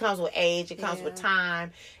 it just comes with age. It comes with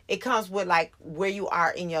time. It comes with like where you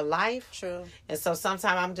are in your life. True. And so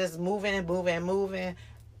sometimes I'm just moving and moving and moving.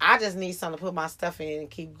 I just need something to put my stuff in and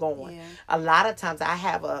keep going. Yeah. A lot of times I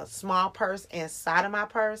have a small purse inside of my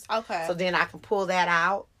purse. Okay. So then I can pull that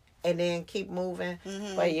out and then keep moving.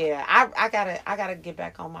 But yeah, I gotta get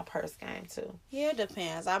back on my purse game too. Yeah, it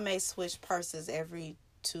depends. I may switch purses every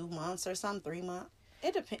 2 months or something, 3 months.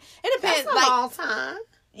 It depends. It depends. That's a long time.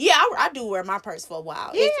 Yeah, I do wear my purse for a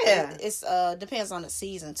while. Yeah. It's depends on the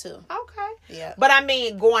season too. Okay. Yeah. But I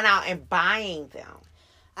mean, going out and buying them.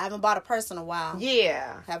 I haven't bought a purse in a while.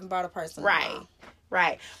 Yeah. Haven't bought a purse in a while.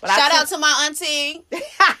 Right. But Shout out to my auntie.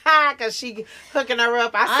 Because she hooking her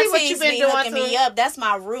up. I see what you've been doing hooking me up. That's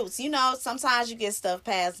my roots. Sometimes you get stuff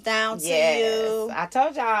passed down to you. I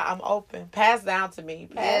told y'all I'm open. Passed down to me.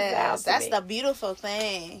 That's the beautiful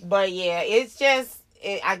thing. But yeah, it's just,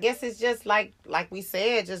 I guess it's just like we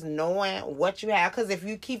said, just knowing what you have. Because if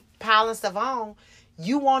you keep piling stuff on,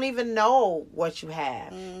 you won't even know what you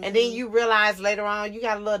have. And then you realize later on you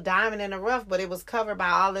got a little diamond in the rough, but it was covered by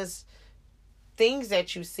all this things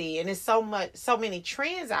that you see, and there's so many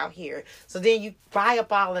trends out here. So then you buy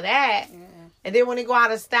up all of that, and then when it go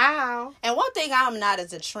out of style. And one thing I'm not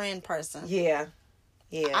is a trend person. Yeah.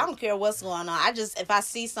 I don't care what's going on. If I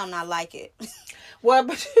see something, I like it. Well,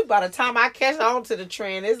 but by the time I catch on to the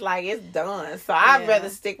trend, it's like it's done. So I'd rather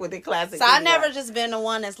stick with the classic. So I never just been the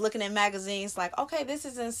one that's looking at magazines like, okay, this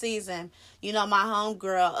is in season. My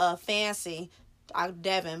homegirl, Fancy,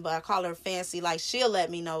 Devin, but I call her Fancy. Like, she'll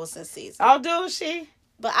let me know what's in season. Oh, do she?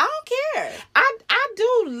 But I don't care. I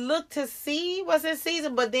do look to see what's in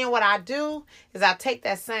season, but then what I do is I take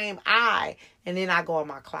that same eye and then I go in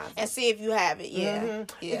my closet and see if you have it. Yeah.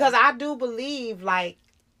 Because I do believe like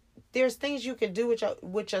there's things you can do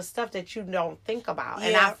with your stuff that you don't think about.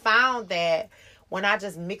 And I found that when I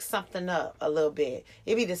just mix something up a little bit.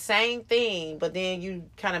 It be the same thing, but then you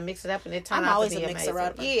kind of mix it up and it turn I'm out always to be a amazing.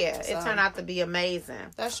 mixer-upper, Yeah, so. it turned out to be amazing.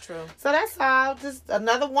 That's true. So that's all. Just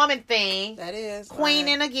another woman thing. That is.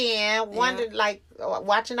 Queening right. again,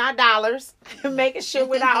 watching our dollars, making sure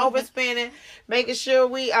we're not overspending, making sure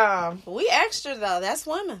we extra though. That's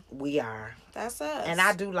women. we are. That's us. And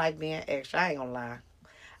I do like being extra. I ain't gonna lie.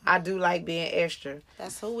 I do like being extra.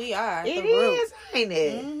 That's who we are. It the root. is, ain't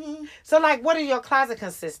it? Mm-hmm. So, like, what does your closet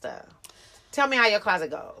consist of? Tell me how your closet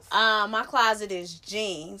goes. My closet is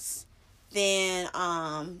jeans. Then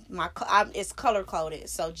it's color coded,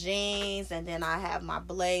 so jeans, and then I have my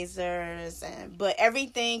blazers, but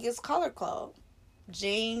everything is color code.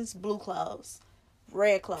 Jeans, blue clothes,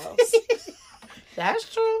 red clothes,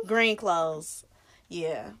 That's true. green clothes.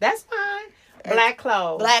 Yeah, That's fine. Black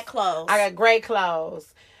clothes. black clothes. I got gray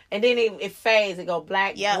clothes. And then it fades. It go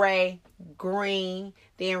black, Yep. gray, green,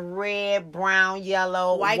 then red, brown,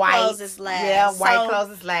 yellow, White white. clothes is last. Yeah, white So,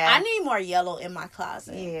 clothes is last. I need more yellow in my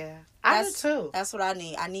closet. Yeah. I do too. That's what I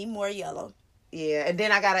need. I need more yellow. Yeah. And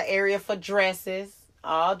then I got an area for dresses.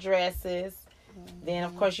 All dresses. Then,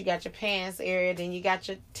 of course, you got your pants area. Then you got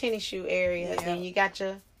your tennis shoe area. Yeah. Then you got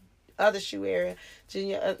your other shoe area.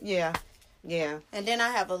 Yeah. Yeah. And then I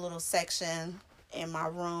have a little section in my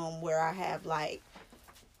room where I have, like,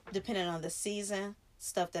 depending on the season,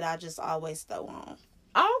 stuff that I just always throw on.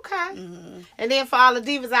 Okay. Mm-hmm. And then for all the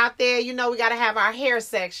divas out there, you know we got to have our hair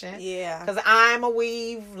section. Yeah. Because I'm a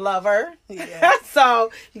weave lover. Yeah.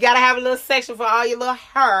 So you got to have a little section for all your little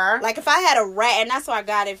hair. Like if I had a rack, and that's where I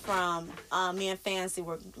got it from. Me and Fancy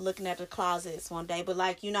were looking at the closets one day. But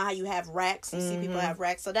like, you know how you have racks? You see people have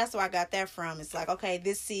racks. So that's where I got that from. It's like, okay,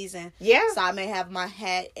 this season. Yeah. So I may have my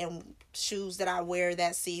hat and shoes that I wear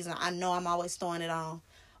that season. I know I'm always throwing it on.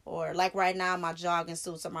 Or like right now, my jogging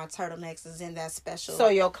suits or my turtlenecks is in that special. So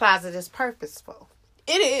your closet is purposeful.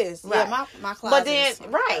 It is. Right. Yeah, my closet But then, is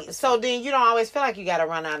right. purposeful. So then you don't always feel like you got to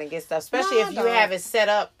run out and get stuff. Especially No, if I you don't. have it set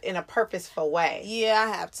up in a purposeful way. Yeah,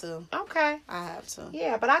 I have to. Okay. I have to.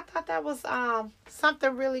 Yeah, but I thought that was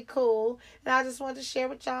something really cool. And I just wanted to share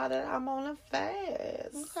with y'all that I'm on a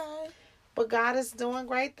fast. Okay. But God is doing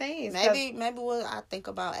great things. Maybe we'll I think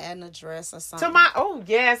about adding a dress or something. To my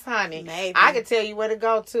yes, honey. Maybe. I can tell you where to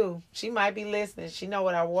go too. She might be listening. She know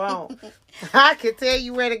what I want. I can tell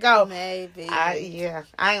you where to go. Maybe. I ain't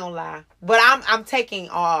gonna lie. But I'm taking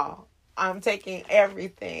all. I'm taking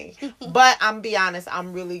everything. But I'm be honest,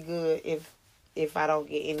 I'm really good if I don't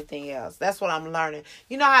get anything else. That's what I'm learning.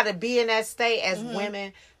 You know how to be in that state as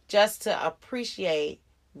women, just to appreciate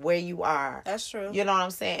where you are. That's true. You know what I'm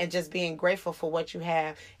saying? And just being grateful for what you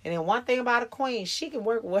have. And then one thing about a queen, she can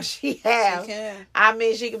work what she has. She can. I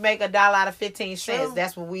mean, she can make $1 out of 15 cents. True.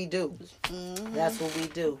 That's what we do. Mm-hmm. That's what we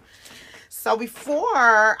do. So before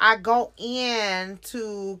I go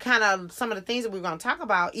into kind of some of the things that we're going to talk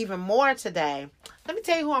about even more today, let me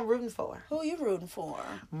tell you who I'm rooting for. Who you rooting for?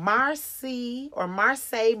 Marcy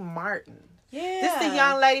Martin. Yeah. This is the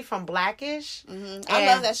young lady from Blackish. Mm-hmm. I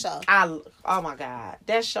love that show. Oh my God,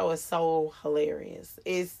 that show is so hilarious.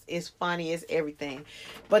 It's funny. It's everything.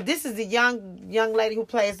 But this is the young lady who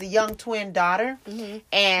plays the young twin daughter,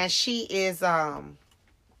 and she is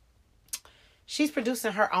she's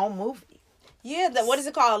producing her own movie. Yeah. What is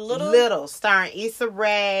it called? Little, starring Issa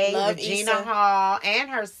Rae, Love Regina Issa. Hall, and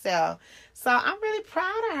herself. So I'm really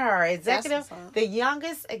proud of her. what's up. The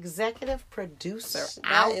youngest executive producer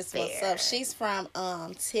That out is there. what's up. She's from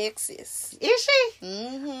Texas. Is she?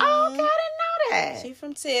 Mm-hmm. Oh, okay, I didn't know that. She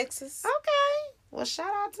from Texas. Okay. Well,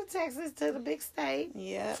 shout out to Texas, to the big state.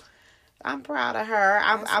 Yeah. I'm proud of her.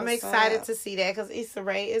 I'm what's excited up. to see that because Issa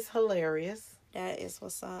Rae is hilarious. That is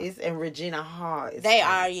what's up. And Regina Hall is They funny.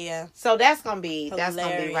 are, yeah. So that's gonna be right.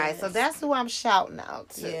 Hilarious. So that's who I'm shouting out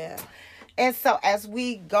to. Yeah. And so as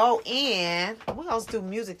we go in, we're gonna do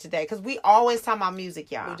music today because we always talk about music,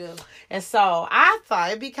 y'all. We do. And so I thought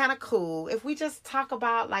it'd be kind of cool if we just talk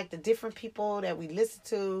about like the different people that we listen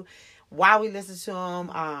to, why we listen to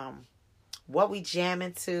them, what we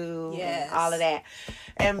jamming to, Yes. and all of that.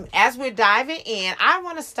 And as we're diving in, I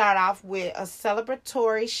want to start off with a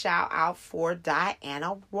celebratory shout out for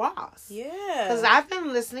Diana Ross. Yeah. Because I've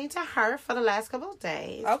been listening to her for the last couple of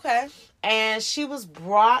days. Okay. And she was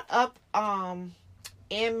brought up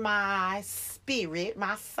in my spirit,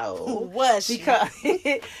 my soul. Was she?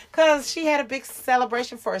 Because she had a big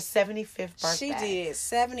celebration for her 75th birthday. She did.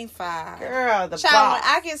 75. Girl, the Child, when boss.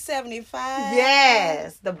 I get 75.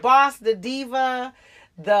 Yes. The boss, the diva,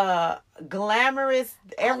 the glamorous,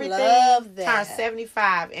 everything. love that. Turned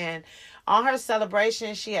 75. And On her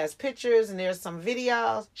celebration, she has pictures and there's some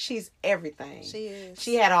videos. She's everything. She is.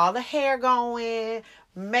 She had all the hair going,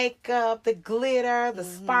 makeup, the glitter, the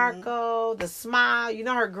sparkle, the smile. You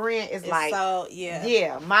know, her grin is like, so,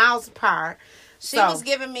 yeah, miles apart. She was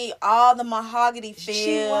giving me all the mahogany feels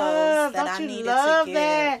She was. that Don't I you needed love to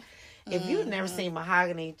that? get. If you've never seen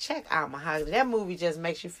Mahogany, check out Mahogany. That movie just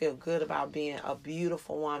makes you feel good about being a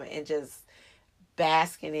beautiful woman and just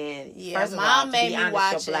basking in. Yeah, First of Mom all, to made be me honest,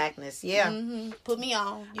 watch your it. blackness. Yeah. Put me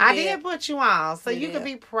on. You I did put you on. So You you can did.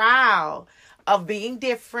 be proud of being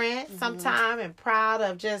different sometime and proud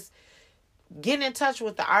of just getting in touch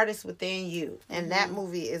with the artist within you. And that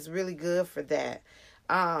movie is really good for that.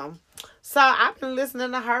 So I've been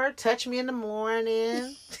listening to her, Touch Me in the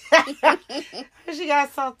Morning. She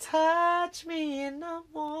got so Touch Me in the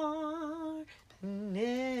Morning.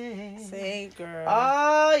 Say, girl.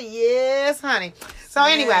 Oh, yes, honey. So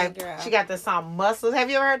Say, anyway, girl. she got the song Muscles. Have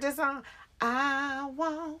you ever heard this song? I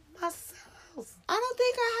want muscles. I don't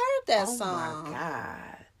think I heard that Oh, song. my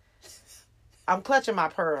God. I'm clutching my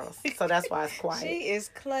pearls, so that's why it's quiet. She is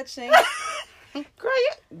clutching. Girl,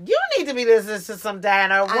 you need to be listening to some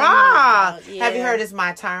Diana Ross. know, yeah. Have you heard It's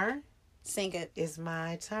My Turn? Sing it. It's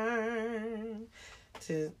my turn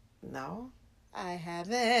to... No? I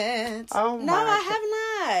haven't. Oh, no, my I have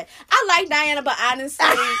not. I like Diana, but honestly,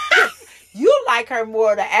 You like her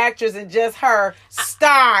more, the actress, and just her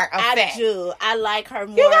star I effect. do. I like her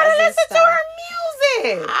more. You gotta as a listen to star. her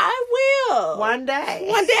music. I will. One day.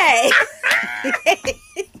 One day.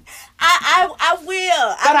 I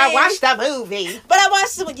will. But I mean, watched the movie. But I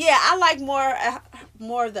watched it. Yeah, I like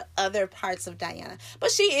more of the other parts of Diana. But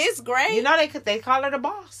she is great. You know they call her the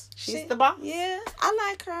boss. She's the boss. Yeah, I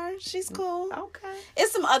like her. She's cool. Okay.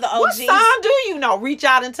 It's some other What OGs. song do you know? Reach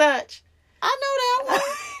Out and Touch. I know that one.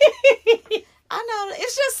 I know.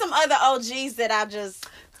 It's just some other OGs that I just.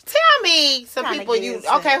 Tell me some Trying to people get you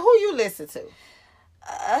into okay. it. Who you listen to?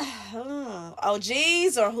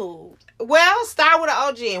 OGs or who? Well, start with an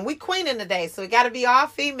OG, and we queening today, so it got to be all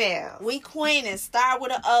female. We queen and start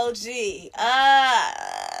with an OG.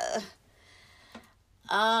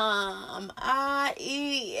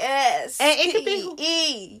 IES. And it could be who?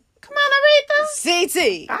 E. Come on, Aretha. CT.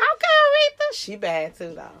 Okay, Aretha. She bad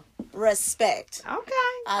too, though. Respect. Okay,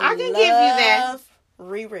 I can give you that.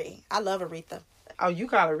 Riri. I love Aretha. Oh, you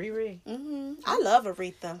call her Riri? I love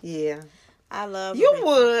Aretha. Yeah. I love You Aretha.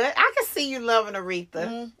 would. I can see you loving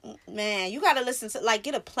Aretha. Man, you gotta listen to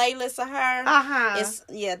get a playlist of her. Uh-huh. It's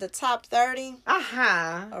the top 30.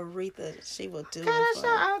 Uh-huh. Aretha, she will do Okay, it. that's for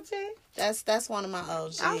your me. OG. That's one of my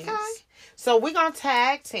OGs. Okay. So we're going to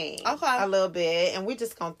tag team Okay. a little bit, and we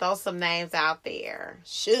just going to throw some names out there.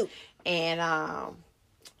 Shoot. And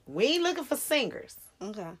we ain't looking for singers.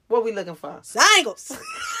 Okay. What we looking for? Singles.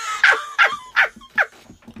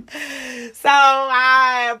 So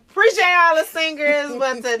I appreciate all the singers,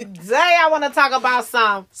 but today I want to talk about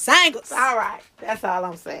some. Singles. All right, that's all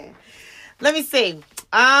I'm saying. Let me see.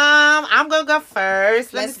 I'm gonna go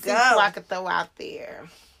first. Let Let's me see go. who I could throw out there.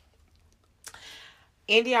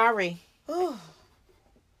 India.Arie. Ooh.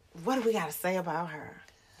 What do we got to say about her?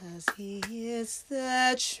 'Cause he is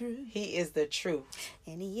the truth. He is the truth.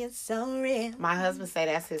 And he is so real. My husband say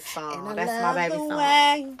that's his song. And I That's love my baby the song.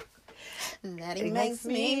 way that he It makes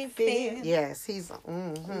me feel. Yes, he's.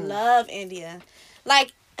 Mm-hmm. Love India.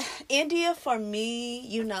 Like, India for me,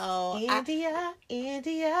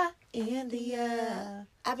 India.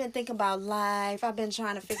 I've been thinking about life. I've been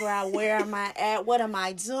trying to figure out where am I at? What am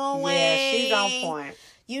I doing? Yeah, she's on point.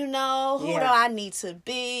 You know, who Yeah. do I need to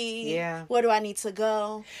be? Yeah. Where do I need to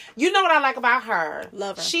go? You know what I like about her?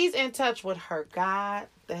 Love her. She's in touch with her God,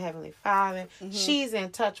 the Heavenly Father. She's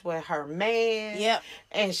in touch with her man. Yep.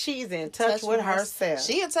 And she's in touch with herself.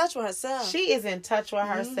 She in touch with herself. She is in touch with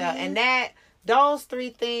herself. And those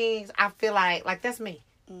three things, I feel like that's me.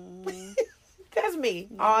 That's me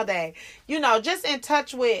all day. You know, just in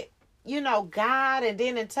touch with, God, and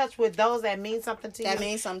then in touch with those that mean something to you. That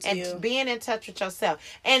means something to you. And being in touch with yourself.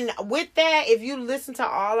 And with that, if you listen to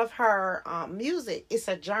all of her music, it's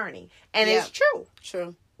a journey. And Yeah. it's true.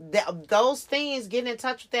 True. Those things, getting in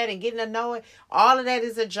touch with that and getting to know it, all of that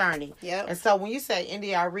is a journey. Yep. And so when you say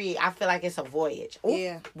India.Arie, I feel like it's a voyage. Ooh,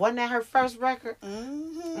 Yeah. Wasn't that her first record?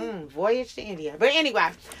 Voyage to India. But anyway,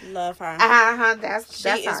 Love her. that's She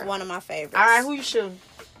is her. one of my favorites. All right, who you shooting?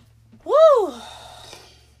 Woo!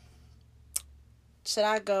 Should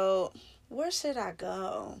I go? Where should I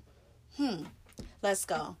go? Let's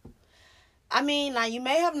go. I mean, now you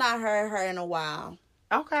may have not heard her in a while,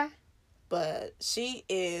 Okay. but she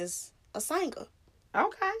is a singer.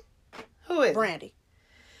 Okay. Who is it? Brandy.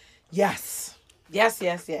 Yes. Yes.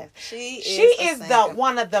 She She is is a the singer.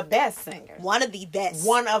 one of the best singers. One of the best.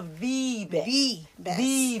 One of the best. The best.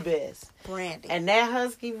 The best. Brandy. And that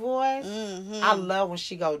husky voice, Mhm. I love when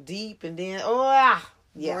she go deep and then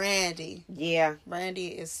yeah. Brandy. Yeah. Brandy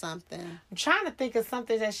is something. I'm trying to think of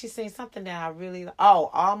something that she sings, something that I really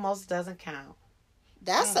Almost Doesn't Count.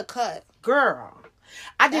 That's a cut. Girl.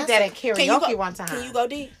 I did that at Can you karaoke go- one time. Can you go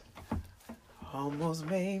deep? Almost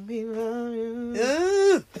made me love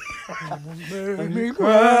you. Almost Made me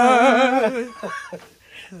cry.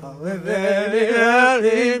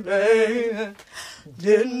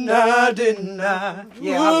 Didn't I?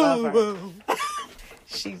 Yeah, I love her.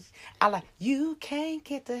 I like, you can't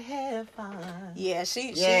get to have fun. Yeah,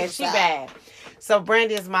 she bad. So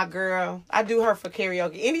Brandy is my girl. I do her for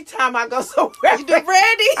karaoke. Anytime I go somewhere. You do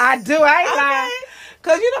Brandy? I do. I ain't lying.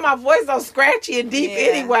 Because, my voice so scratchy and deep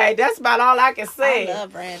anyway. That's about all I can say. I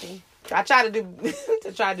love Brandy. I tried to do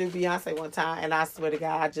Beyonce one time, and I swear to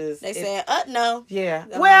God, They said, no. Yeah.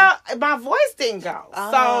 Uh-huh. Well, my voice didn't go.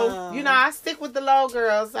 Oh. So, I stick with the low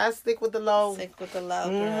girls. Stick with the low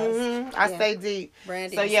girls. I stay deep.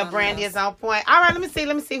 Brandy. So, yeah, Brandy is on point. All right, let me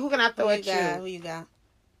see. Who can I throw at you? Who you got?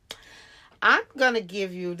 I'm going to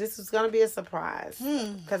give you, this is going to be a surprise.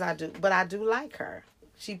 Because I do like her.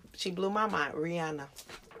 She blew my mind. Rihanna.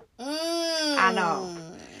 I know.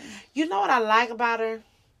 You know what I like about her?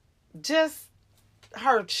 Just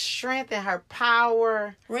her strength and her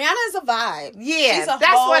power. Rihanna is a vibe. Yeah, She's a that's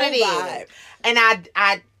whole what it is. vibe. And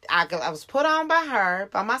I was put on by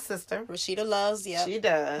my sister. Rashida loves, She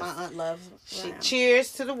does. My aunt loves Rihanna.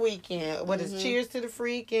 Cheers to the weekend. What is cheers to the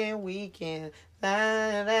freaking weekend?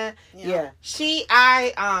 Yeah.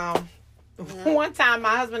 One time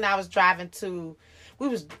my husband and I was we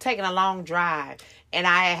was taking a long drive, and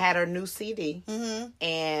I had her new CD,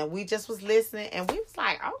 and we just was listening, and we was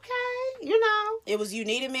like, okay, It was You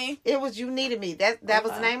Needed Me? It was You Needed Me. That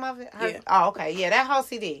was the name of it? Yeah. Oh, okay. Yeah, that whole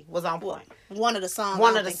CD was on point. One of the songs.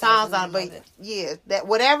 One of the songs on, but yeah,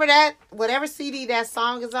 whatever CD that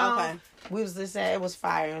song is on, we was listening, it was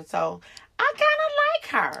fire, and so I kind of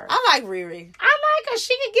like her. I like Riri. I like her.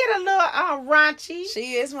 She can get a little raunchy.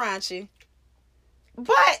 She is raunchy.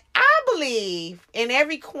 But I believe in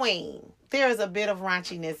every queen, there is a bit of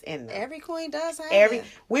raunchiness in them. Every queen does have it.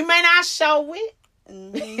 We may not show it.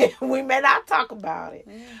 Mm-hmm. We may not talk about it.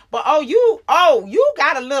 But you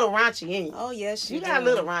got a little raunchy in you. Oh yes, you got a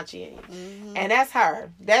little raunchy in you. And that's her.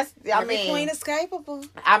 Every queen is capable.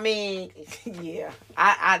 I mean, yeah.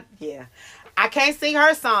 I can't sing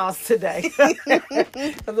her songs today.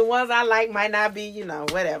 Because the ones I like might not be,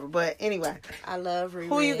 whatever. But anyway. I love Riri.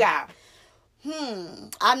 Who you got?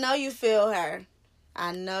 I know you feel her.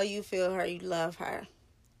 You love her.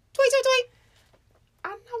 Tweet, tweet, tweet. I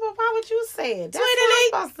know, but why would you say it? That's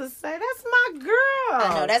what I'm supposed to say. That's my girl.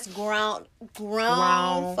 I know, that's grown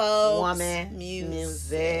folks woman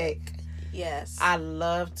music. Yes. I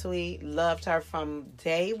love Tweet. Loved her from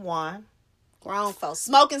day one. Grown folks.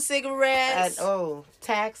 Smoking cigarettes.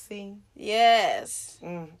 Taxi. Yes.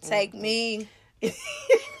 Take me.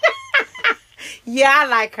 Yeah, I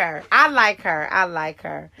like her.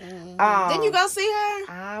 Didn't you go see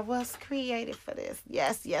her? I was created for this.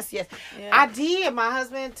 Yes. Yeah. I did. My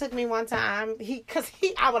husband took me one time.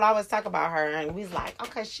 I would always talk about her, and we was like,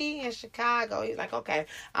 okay, she in Chicago. He's like, okay,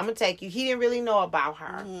 I'm gonna take you. He didn't really know about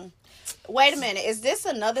her. Wait a minute. Is this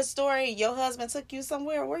another story? Your husband took you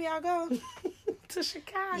somewhere? Where y'all go? To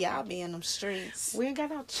Chicago. Y'all be in them streets. We ain't got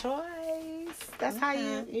no choice. That's how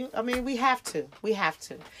we have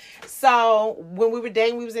to. So when we were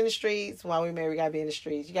dating, we was in the streets. While we were married, we gotta be in the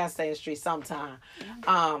streets. You gotta stay in the streets sometime.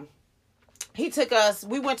 He took us,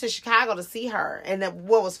 we went to Chicago to see her. And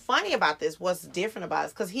what was funny about this, what's different about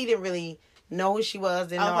us, because he didn't really know who she was,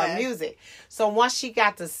 didn't know her music. So once she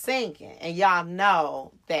got to singing, and y'all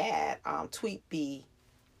know that Tweet be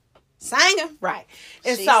singing. Right.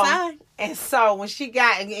 And so when she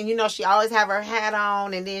got, and she always have her hat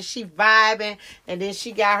on, and then she vibing, and then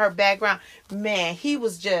she got her background. Man, he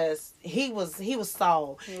was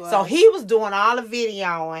sold. So he was doing all the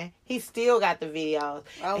videoing. He still got the videos.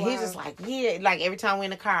 Oh, and he's just like, yeah, like every time we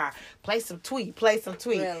in the car, play some Tweet.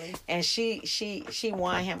 Really? And she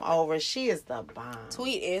won him over. She is the bomb.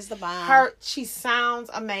 Tweet is the bomb. She sounds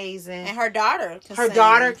amazing. And her daughter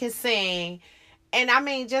can sing. And I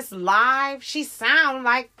mean, just live, she sound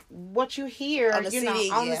like what you hear, on the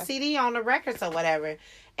CD, on the CD, on the records or whatever.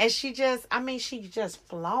 And she just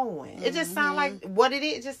flowing. It just sound like what it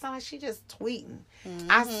is. It just sound like she just tweeting.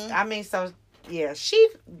 I mean, so yeah, she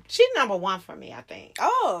number one for me, I think.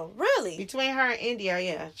 Oh, really? Between her and India,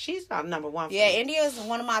 yeah, she's number one for me. Yeah, India is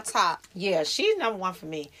one of my top. Yeah, she's number one for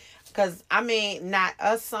me. Cause I mean, not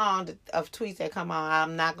a song of tweets that come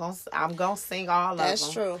on. I'm gonna sing all of them.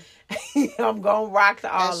 That's true. I'm gonna rock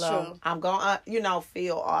all That's of them. true. I'm gonna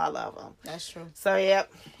feel all of them. That's true. So yep.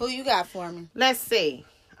 Who you got for me? Let's see.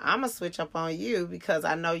 I'm gonna switch up on you because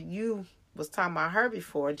I know you was talking about her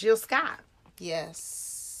before, Jill Scott.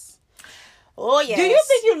 Yes. Oh yes. Do you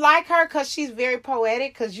think you like her because she's very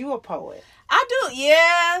poetic? Because you a poet. I do?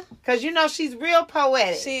 Yeah. Because you know she's real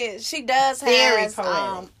poetic. She does Very have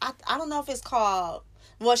poetic. I don't know if it's called.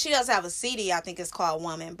 Well, she does have a CD. I think it's called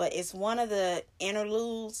Woman, but it's one of the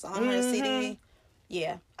interludes on her CD.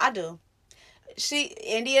 Yeah, I do.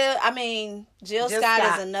 Jill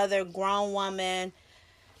Scott is another grown woman.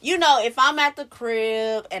 You know, if I'm at the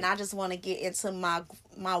crib and I just want to get into my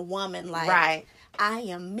woman, like, right. I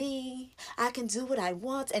am me. I can do what I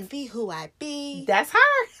want and be who I be. That's her.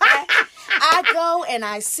 I go and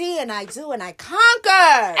I see and I do and I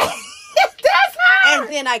conquer. That's her. And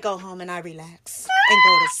then I go home and I relax and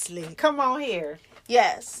go to sleep. Come on here.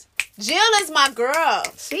 Yes. Jill is my girl.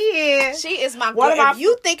 She is. She is my One girl. of If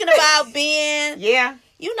you thinking about being, Yeah.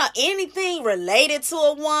 you know, anything related to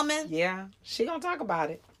a woman, Yeah. She gonna talk about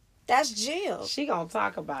it. that's Jill. She gonna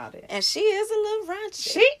talk about it. And she is a little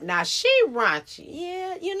raunchy. She raunchy.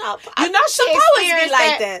 Yeah, you know. You know some she poets be experienced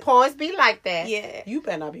like that. Poets be like that. Yeah. You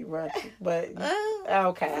better not be raunchy. But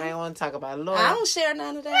okay, I ain't want to talk about it. Lord. I don't share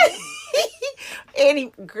none of that.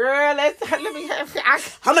 Any girl, let me.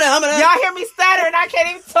 Humana. Y'all hear me stuttering? I can't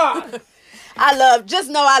even talk. I love Jill.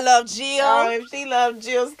 Oh, if she loves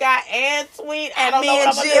Jill Scott and Sweet, I And don't me know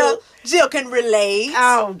and what I'm gonna do. Jill can relate.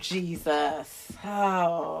 Oh, Jesus.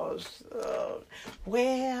 Oh,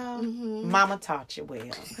 well, Mama taught you well.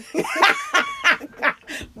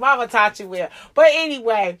 Mama taught you well. But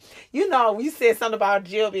anyway, you know, you said something about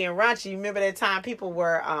Jill being raunchy. You remember that time people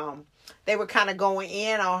were, they were kind of going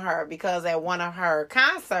in on her because at one of her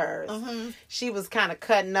concerts, she was kind of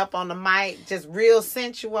cutting up on the mic, just real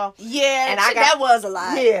sensual. Yeah, And that was a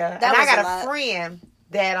lot. Yeah, that and was I got a lot. friend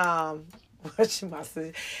that what she must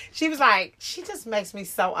say? She was like, she just makes me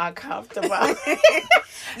so uncomfortable.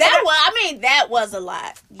 That was a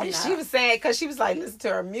lot. You know. She was saying because she was like, listen to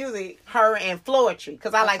her music, her and Floetry,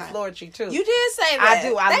 because I like Floetry too. You did say that. I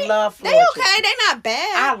do. I love Floetry. They okay. They not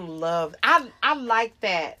bad. I like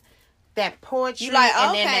that poetry You like,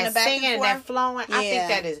 and okay, then the that back and singing and forth? that flowing.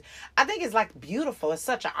 Yeah. I think it's like beautiful. It's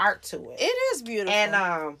such an art to it. It is beautiful.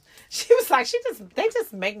 And she was like, they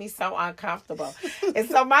just make me so uncomfortable. And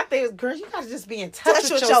so my thing is, girl, you gotta just be in touch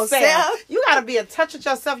with yourself. You gotta be in touch with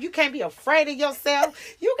yourself. You can't be afraid of yourself.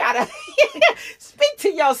 You gotta speak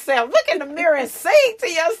to yourself. Look in the mirror and sing to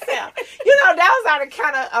yourself. You know, those are the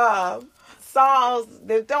kind of songs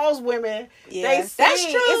that those women they sing. That's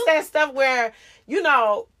true. It's that stuff where, you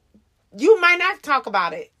know, you might not talk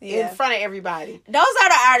about it Yeah. in front of everybody. Those are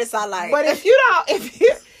the artists I like. But if you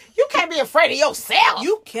can't be afraid of yourself.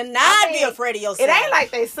 you cannot be afraid of yourself. It ain't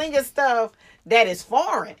like they singing stuff that is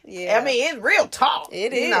foreign. Yeah. I mean, it's real talk.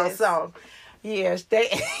 It you know, is. so, yes,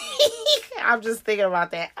 I'm just thinking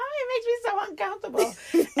about that. Oh, it makes me so uncomfortable.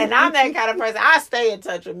 And I'm that kind of person. I stay in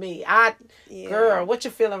touch with me. Girl, what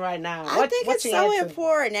you feeling right now? I think it's you so into?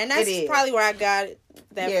 important. And that's It is. probably where I got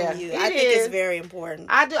that Yeah, from you. it I think is. it's very important.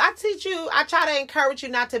 I do. I teach you. I try to encourage you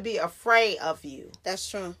not to be afraid of you. That's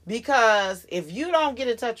true. Because if you don't get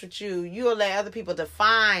in touch with you, you'll let other people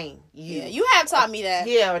define you. Yeah, you have taught me that.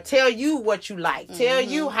 Yeah, or tell you what you like. Tell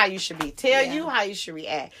you how you should be. Tell Yeah. you how you should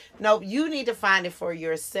react. No, you need to find it for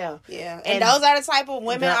yourself. Yeah. And those are the type of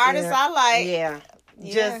women artists I like. Yeah.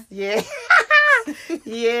 Yeah. Just, yeah.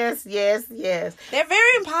 yes. They're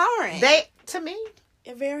very empowering. To me,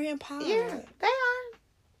 They're very empowering. yeah, they are.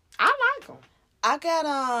 I like them. I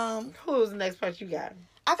got Who's the next person you got?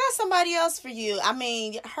 I got somebody else for you. I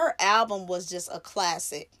mean, her album was just a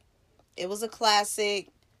classic. It was a classic.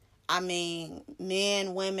 I mean,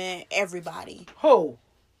 men, women, everybody. Who?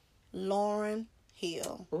 Lauryn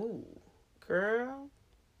Hill. Ooh, girl.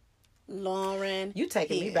 Lauryn. You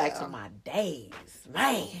taking me back to my days.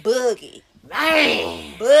 Man. Boogie.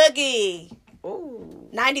 Man. Boogie. Ooh.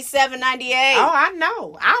 97, 98. Oh, I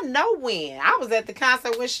know when. I was at the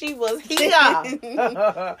concert when she was here.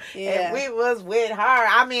 Yeah. And we was with her.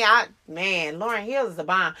 I mean, Lauryn Hill is a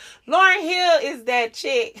bomb. Lauryn Hill is that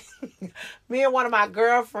chick. Me and one of my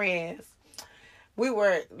girlfriends, we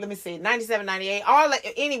were, 97, 98,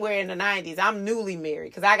 anywhere in the 90s. I'm newly married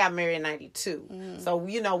because I got married in 92. So,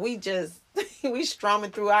 you know, we just, we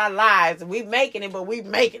strumming through our lives and we making it, but we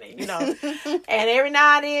making it, you know. And every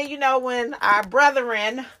now and then, you know, when our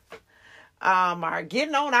brethren are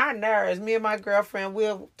getting on our nerves, me and my girlfriend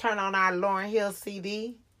will turn on our Lauryn Hill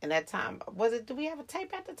CD. And that time, do we have a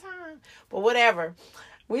tape at the time? But whatever.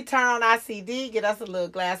 We turn on our CD, get us a little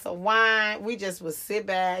glass of wine. We just would sit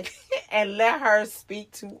back and let her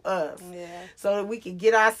speak to us. Yeah. So that we could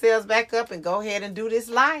get ourselves back up and go ahead and do this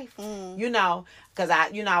life. You know, because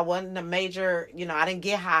I wasn't a major, I didn't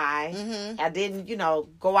get high. I didn't,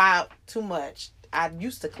 go out too much. I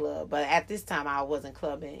used to club, but at this time I wasn't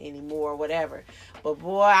clubbing anymore or whatever. But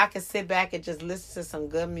boy, I could sit back and just listen to some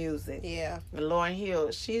good music. Yeah. And Lauryn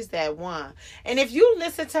Hill, she's that one. And if you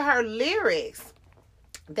listen to her lyrics,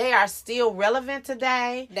 they are still relevant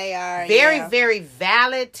today. They are very, yeah. very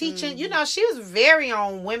valid teaching. She was very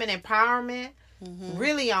on women empowerment,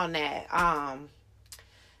 really on that.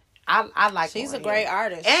 I like. She's Lauryn a great Hill.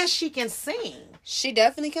 artist, and she can sing. She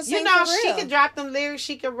definitely can sing. She can drop them lyrics.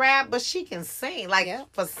 She can rap, but she can sing. Like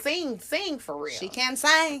sing for real. She can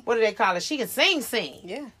sing. What do they call it? She can sing.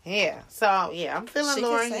 Yeah. Yeah. So yeah, I'm feeling She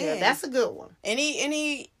Lauryn can Hill. sing. That's a good one.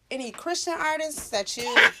 Any Christian artists that you?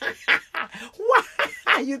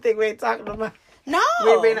 Why you think we ain't talking about? No.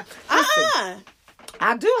 Listen,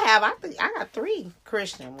 I do have. I got 3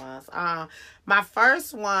 Christian ones. My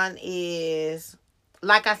first one is,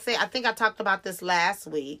 like I said, I think I talked about this last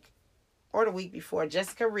week or the week before.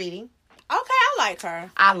 Jessica Reedy. Okay, I like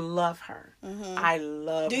her. I love her. I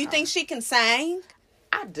love. Do you her. think she can sing?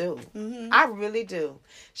 I do. I really do.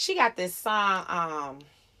 She got this song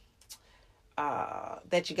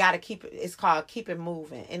that you got to keep it. It's called "Keep It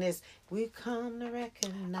Moving," and it's "We Come to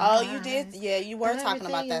Recognize." Oh, you did? Yeah, you were talking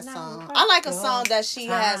about that song. I like a song that she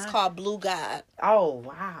has called "Blue God." Oh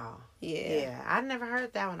wow. Yeah. I never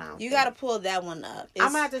heard that one out. You got to pull that one up.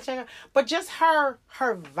 I'm gonna have to check her. But just her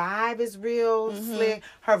vibe is real slick.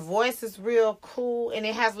 Her voice is real cool, and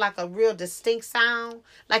it has like a real distinct sound.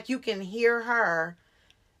 Like you can hear her.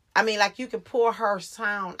 I mean, like you can pull her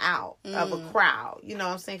sound out of a crowd. You know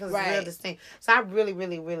what I'm saying? Because it's real distinct. So I really,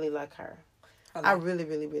 really, really like her. I really,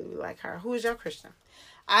 really, really like her. Who is your Christian?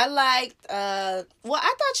 I liked. I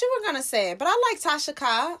thought you were gonna say it, but I like Tasha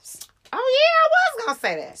Cobbs. Oh yeah, I was gonna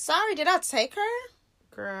say that. Sorry, did I take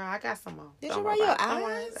her? Girl, I got some more. Did you roll your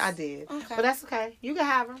eyes? I did. Okay. But that's okay. You can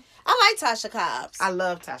have her. I like Tasha Cobbs. I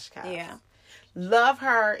love Tasha Cobbs. Yeah. Love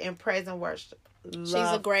her in praise and worship. She's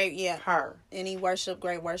a great, her. Any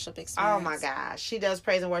great worship experience. Oh my gosh. She does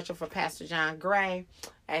praise and worship for Pastor John Gray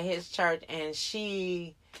at his church, and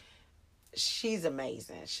she's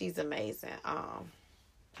amazing. She's amazing.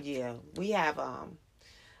 Yeah, we have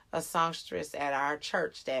a songstress at our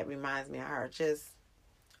church that reminds me of her. Just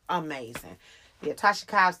amazing. Yeah, Tasha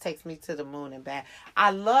Cobbs takes me to the moon and back. I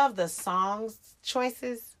love the songs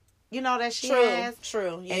choices, that she has.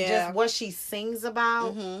 True, yeah. And just what she sings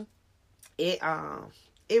about. It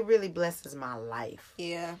really blesses my life.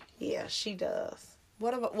 Yeah. Yeah, she does.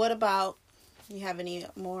 What about you have any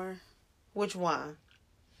more? Which one?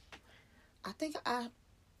 I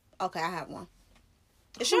have one.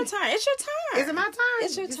 It's your turn. It's your turn. Is it my turn?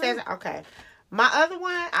 It's your turn. Okay. My other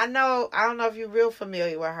one, I don't know if you're real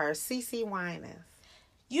familiar with her. CeCe Winans.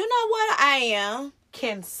 You know what I am?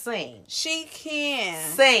 Can sing. She can.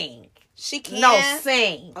 Sing. She can. No,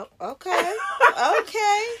 sing. Oh, okay.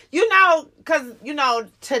 Okay. Because,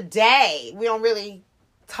 today we don't really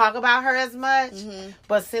talk about her as much.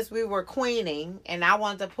 But since we were queening and I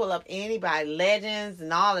wanted to pull up anybody, legends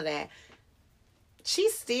and all of that, she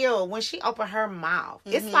still, when she opened her mouth,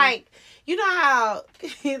 it's like, you know how,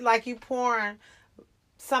 like you pouring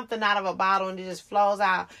something out of a bottle and it just flows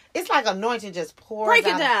out. It's like anointing just pours Break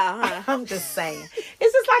out. it down, huh? I'm just saying.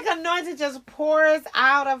 It's just like anointing just pours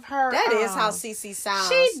out of her. That is how CeCe sounds.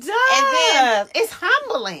 She does. And then, it's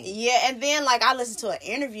humbling. Yeah, and then like I listened to an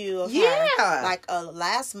interview of her like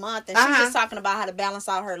last month, and she was just talking about how to balance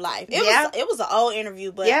out her life. It was an old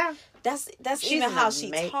interview, but that's She's even how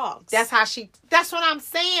she talks. That's what I'm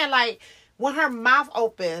saying. Like when her mouth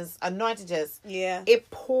opens, anointing just it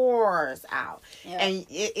pours out, and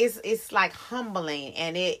it's like humbling,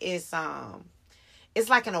 and it's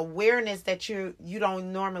like an awareness that you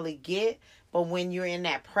don't normally get, but when you're in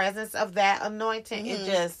that presence of that anointing,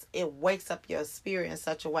 it wakes up your spirit in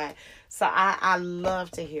such a way. So I love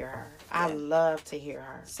to hear her. I love to hear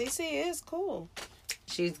her. CeCe is cool.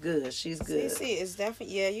 She's good. She's good. CeCe is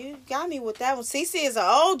definitely, you got me with that one. CeCe is an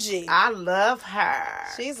OG. I love her.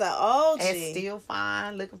 She's an OG. And still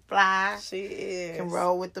fine, looking fly. She is. Can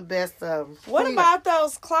roll with the best of them. What about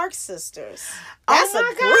those Clark sisters? That's a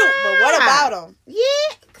group, but what about them?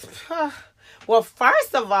 Yeah. Well,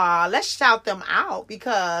 first of all, let's shout them out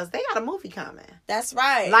because they got a movie coming. That's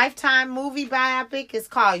right. Lifetime movie biopic. It's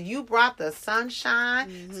called You Brought the Sunshine.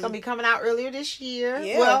 It's going to be coming out earlier this year.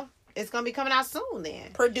 Yeah. Well, it's going to be coming out soon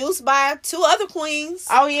then. Produced by 2 other queens.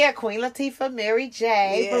 Oh, yeah. Queen Latifah, Mary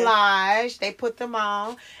J. Blige. They put them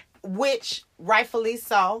on. which rightfully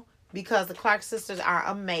so, because the Clark sisters are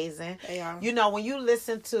amazing. They are. You know, when you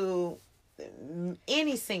listen to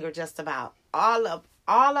any singer, just about all of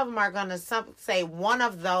them are gonna say one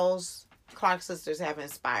of those Clark sisters have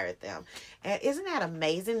inspired them. And isn't that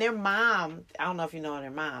amazing? Their mom, I don't know if you know their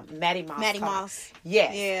mom, Maddie Moss. Maddie Clark. Moss.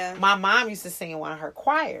 Yes. Yeah. My mom used to sing in one of her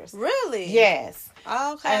choirs. Really? Yes.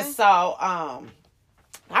 Okay. And so,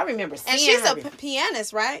 I remember seeing And she's her a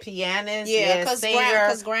pianist, right? pianist. Yeah, yes, because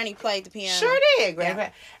singer. Granny played the piano. Sure did, Granny. Yeah.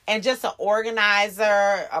 And just an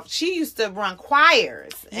organizer. She used to run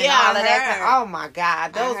choirs. And Yeah, all I of that. heard. Oh my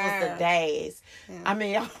God, those was the heard. days. Yeah. I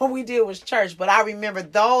mean, all we did was church, but I remember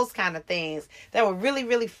those kind of things that were really,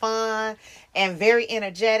 really fun and very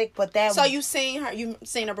energetic. But that So you seen her? You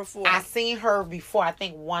seen her before? I seen her before, I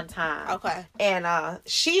think one time. Okay. And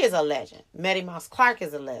she is a legend. Maddie Moss Clark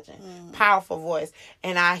is a legend. Powerful voice.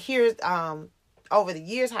 And I hear over the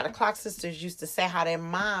years how the Clark sisters used to say how their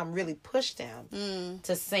mom really pushed them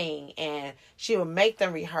to sing, and she would make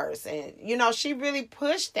them rehearse, and you know, she really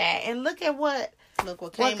pushed that. And look at what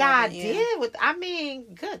came God over, yeah. did with, I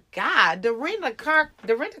mean, good God, Dorinda Clark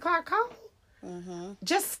Cole.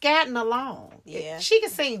 Just scatting along. Yeah. She can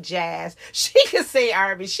sing jazz. She can sing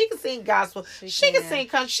R&B. She can sing gospel. She can can. sing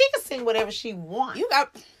country. She can sing whatever she wants.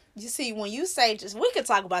 You see, when you say just, we could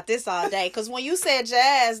talk about this all day. Because when you said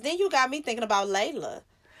jazz, then you got me thinking about Layla.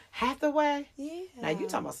 Hathaway. Yeah. Now you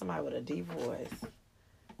talking about somebody with a deep voice.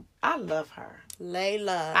 I love her.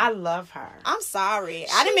 Layla. I love her. I'm sorry.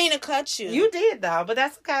 I didn't mean to cut you. You did though, but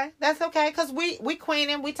that's okay. That's okay, because we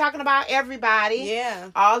queening. We talking about everybody. Yeah.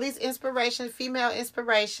 All these inspirations, female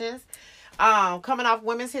inspirations. Coming off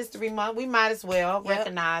Women's History Month, we might as well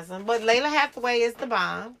recognize them. But Layla Hathaway is the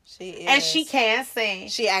bomb. She is. And she can sing.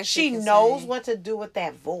 She actually She can knows sing. what to do with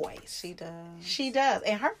that voice. She does. She does.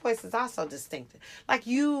 And her voice is also distinctive. Like,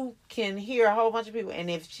 you can hear a whole bunch of people, and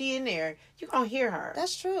if she in there, you're going to hear her.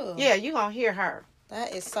 That's true. Yeah, you're going to hear her.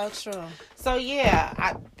 That is so true. So,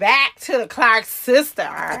 yeah, back to the Clark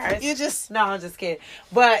sisters. You just... No, I'm just kidding.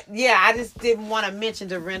 But, yeah, I just didn't want to mention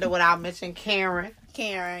Dorinda without mentioning Karen.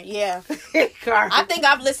 Karen, yeah. Karen. I think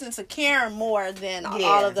I've listened to Karen more than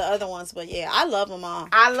all of the other ones, but yeah, I love them all.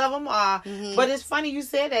 I love them all. But it's funny you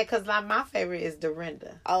said that, because like, my favorite is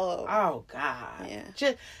Dorinda. Oh, God.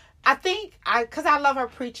 Yeah. I think, because I love her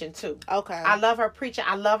preaching too. okay. I love her preaching.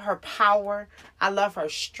 I love her power. I love her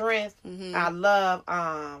strength. I love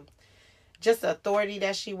just the authority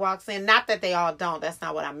that she walks in. Not that they all don't. That's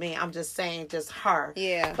not what I mean. I'm just saying just her.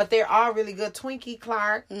 Yeah. But they're all really good. Twinkie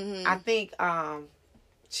Clark, I think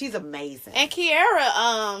she's amazing. And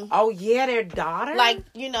Kiara, oh yeah, their daughter. like,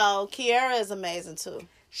 you know, Kiara is amazing too.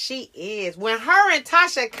 She is. When her and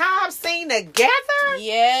Tasha Cobb sing together,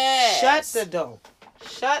 Yes. shut the door.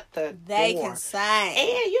 Shut the They door. can sing.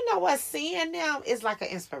 And you know what? Seeing them is like an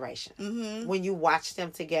inspiration when you watch them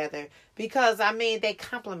together. Because, I mean, they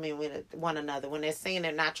complement one another. When they're singing,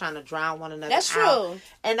 they're not trying to drown one another That's out. true.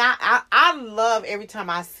 And I love every time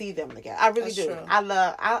I see them together. I really That's do.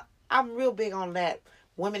 true. I'm real big on that.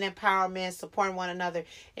 Women empowerment, supporting one another.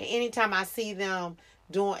 And anytime I see them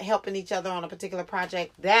helping each other on a particular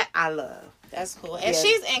project, that I love. That's cool. And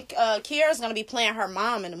Yeah. Kiara's going to be playing her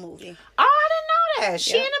mom in the movie. Oh, I didn't know that.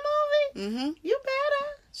 She Yeah. in the movie? Mm-hmm. You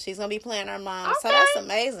better. She's going to be playing her mom. So Okay. that's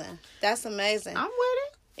amazing. That's amazing. I'm with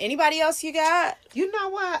it. Anybody else you got? You know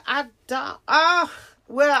what? I don't. Oh,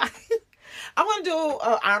 well, I want to do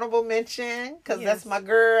an honorable mention because that's my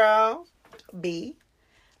girl, B.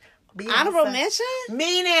 Honorable mention?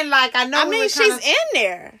 Meaning, like, I know. I mean, she's in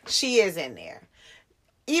there. She is in there.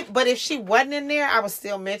 But if she wasn't in there, I would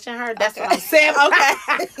still mention her. That's Okay. what I'm saying.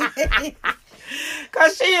 Okay.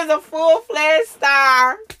 Because she is a full-fledged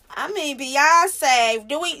star. I mean,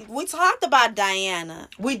 Beyonce. We talked about Diana.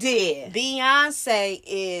 We did. Beyonce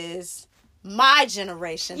is my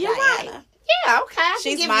generation You're Diana. right. Yeah, okay. I can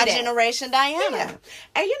She's give my you that. generation Diana. Yeah.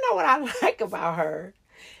 And you know what I like about her?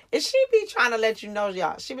 Is she be trying to let you know,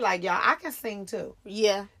 y'all. She be like, y'all, I can sing too.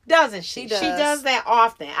 Yeah. Doesn't she? She does. She does that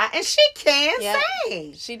often. And she can Yeah.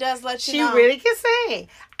 sing. She does let you She know. really can sing.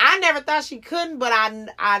 I never thought she couldn't, but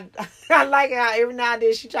I like how every now and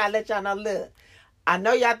then she try to let y'all know, look, I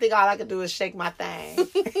know y'all think all I can do is shake my thing.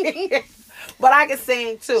 But I can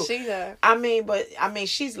sing too. She does. I mean,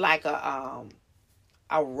 she's like a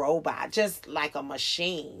robot, just like a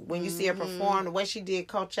machine. When you see her perform, the way she did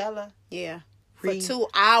Coachella. Yeah. For 2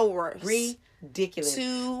 hours. Ridiculous.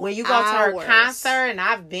 2 when you go to her hours. concert, and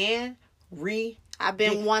I've been I've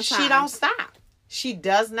been one time. She don't stop. She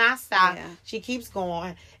does not stop. Yeah. She keeps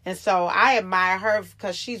going. And so I admire her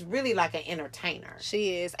because she's really like an entertainer.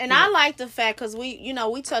 She is. And I like the fact, because we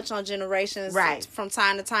touch on generations Right. from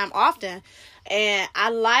time to time often. And I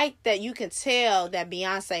like that you can tell that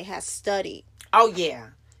Beyonce has studied Oh, yeah.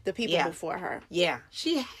 the people Yeah. before her. Yeah.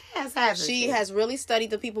 She has, hasn't she? She has really studied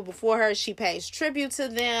the people before her. She pays tribute to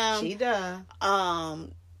them. She does.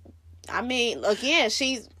 I mean, again,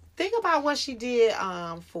 she's... Think about what she did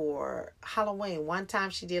for Halloween. One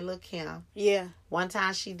time she did Lil' Kim. Yeah, One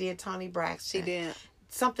time she did Tony Braxton. she did.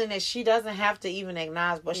 Something that she doesn't have to even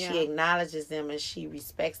acknowledge, but Yeah. she acknowledges them and she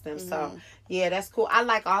respects them. So, yeah, that's cool. I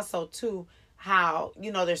like also, too, how,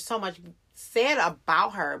 there's so much said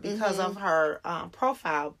about her because of her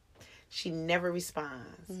profile. She never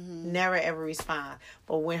responds. Never, ever responds.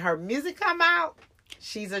 But when her music come out,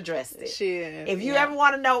 she's addressed it. She is. If you ever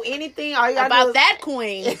want to know anything, all you gotta do About is... that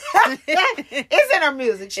queen. It's in her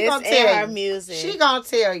music. She It's gonna in tell her you. music. She gonna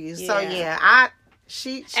tell you. So Yeah. yeah,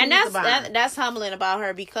 she And was the bomb. that's humbling about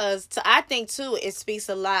her, because I think too it speaks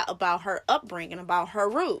a lot about her upbringing, about her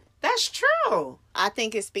root. That's true. I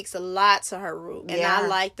think it speaks a lot to her root. And Yeah. I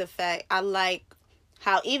like the fact, I like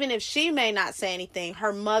how even if she may not say anything,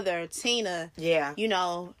 her mother, Tina, Yeah.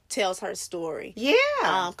 tells her story.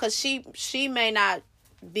 Yeah. Because she may not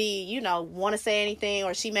be, want to say anything,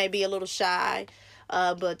 or she may be a little shy.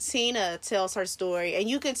 But Tina tells her story. And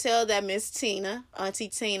you can tell that Miss Tina, Auntie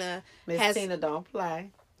Tina, Miss Tina don't play.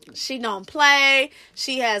 she don't play.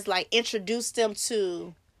 She has introduced them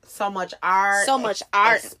to So much art. So much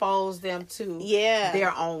art. Exposed them to Yeah.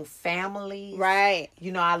 their own family. right.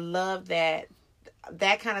 I love that.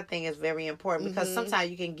 That kind of thing is very important because Mm-hmm.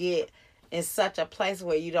 sometimes you can get in such a place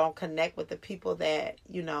where you don't connect with the people that,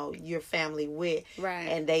 your family with. Right.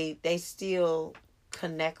 And they still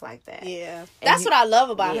connect like that. Yeah, that's what I love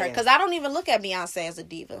about her, because I don't even look at Beyonce as a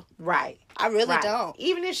diva. Right. I really Right. don't.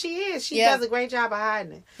 Even if she is, she Yeah. does a great job of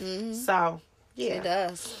hiding it. Mm-hmm. So, yeah. She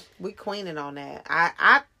does. We queening on that.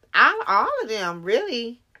 I all of them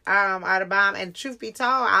really are the bomb. And truth be told,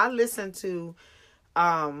 I listened to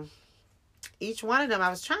each one of them. I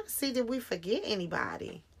was trying to see, did we forget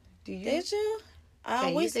anybody? Do you? Did you?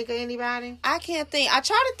 Can you think of anybody? I can't think. I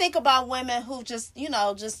try to think about women who just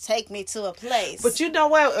take me to a place. But you know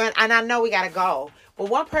what? And I know we gotta go. But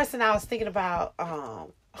one person I was thinking about,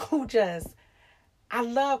 who I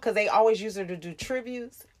love, because they always use her to do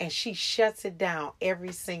tributes, and she shuts it down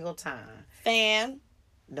every single time. Fan.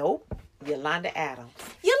 Nope. Yolanda Adams.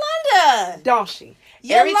 Yolanda. Don't she?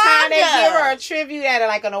 Every time they Yolanda. give her a tribute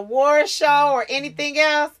at an award show or anything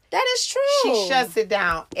else, That is true. she shuts it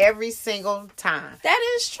down every single time.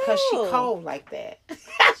 That is true. Because she cold like that.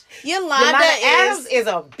 Yolanda Adams is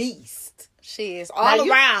a beast. She is Now all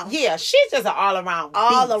around. Yeah, she's just an all-around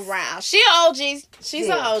All beast. around. She an OG. She's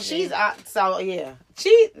an OG. She's so yeah.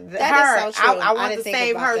 That is so true. I I want didn't to think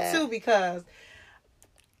save about her that. too, because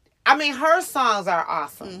her songs are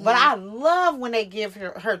awesome. Mm-hmm. But I love when they give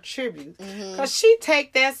her tribute, Mm-hmm. because she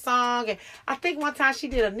take that song, and I think one time she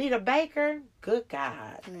did Anita Baker. Good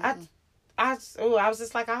God, I was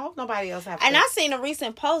just like, I hope nobody else have. And to. I seen a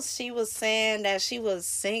recent post. She was saying that she was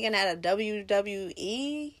singing at a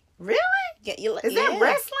WWE. Really? Is that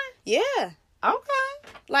wrestling? Yeah.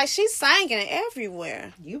 Okay, Like, she's singing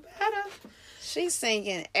everywhere. you better. She's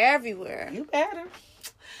singing everywhere. You better.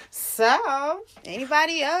 So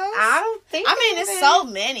Anybody else? I don't think. I mean, it's anything. so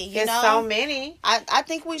many, you It's know. so many. I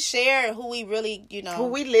think we share who we really, Who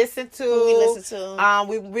we listen to. Who we listen to.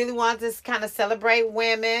 We really want to kind of celebrate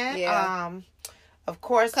women. Yeah. Of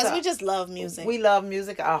course. Because we just love music. We love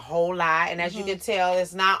music a whole lot. And as you can tell,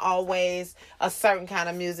 it's not always a certain kind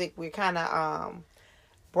of music. We're kind of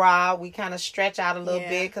broad. We kind of stretch out a little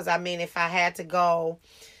bit. Because, I mean, if I had to go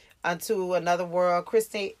unto another world,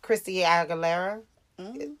 Christy Aguilera.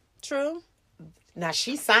 True. Now,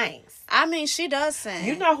 she sings. I mean, she does sing.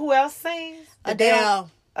 You know who else sings? Adele.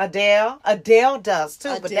 Adele does too,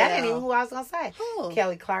 but that Adele. ain't even who I was gonna say. Who?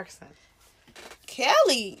 Kelly Clarkson.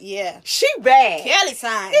 Kelly, yeah. She bad. Kelly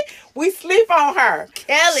sang. We sleep on her.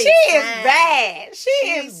 Kelly She is sang. bad. She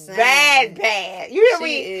is sang. bad. You hear She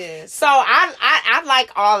me? is. So I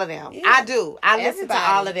like all of them. Yeah. I do. I listen Everybody. to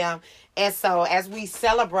all of them. And so as we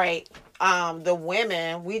celebrate the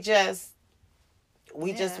women, we just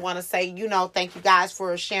want to say, thank you guys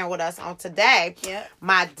for sharing with us on today. Yep.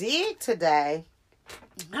 My dig today,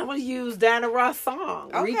 I'm going to use Diana Ross' song,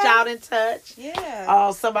 Okay. Reach Out and Touch. Yeah.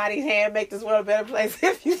 Oh, somebody's hand, make this world a better place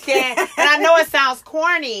if you can. And I know it sounds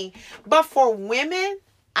corny, but for women,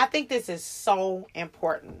 I think this is so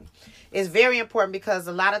important. It's very important because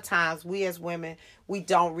a lot of times we as women, we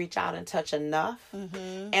don't reach out and touch enough,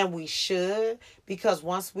 and we should, because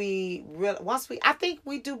once I think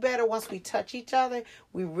we do better once we touch each other.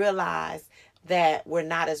 We realize that we're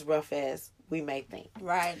not as rough as we may think.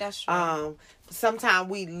 Right, that's true. Sometimes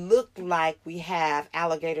we look like we have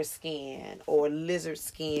alligator skin or lizard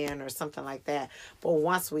skin or something like that, but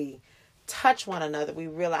once we touch one another, we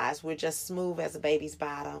realize we're just smooth as a baby's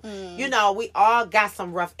bottom. You know, we all got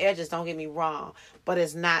some rough edges, don't get me wrong, but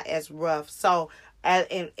it's not as rough. So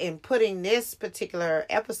in putting this particular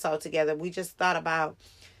episode together, we just thought about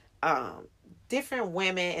different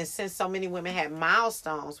women, and since so many women had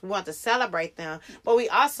milestones, we want to celebrate them, but we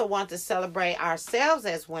also want to celebrate ourselves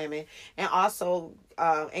as women, and also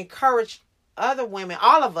encourage other women,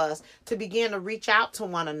 all of us, to begin to reach out to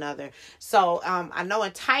one another. So I know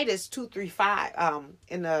in Titus 2:3-5,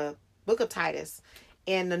 in the book of Titus,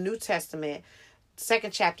 in the New Testament,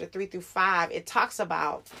 2nd chapter 3-5, it talks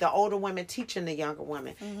about the older women teaching the younger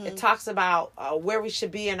women. It talks about where we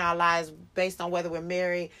should be in our lives based on whether we're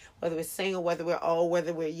married, whether we're single, whether we're old,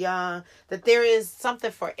 whether we're young, that there is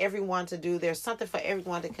something for everyone to do. There's something for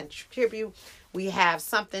everyone to contribute. We have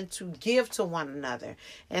something to give to one another.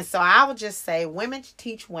 And so I would just say, women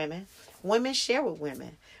teach women. Women share with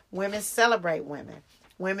women. Women celebrate women.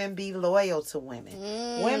 Women be loyal to women.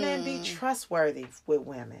 Women be trustworthy with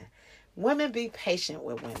women. Women be patient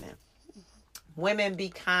with women. Women be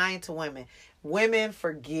kind to women. Women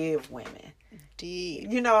forgive women.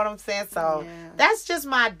 Deep. You know what I'm saying? So that's just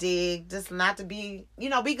my dig. Just not to be,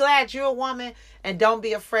 be glad you're a woman, and don't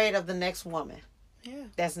be afraid of the next woman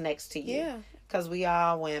that's next to you. Yeah. Because we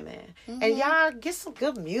are women. And y'all get some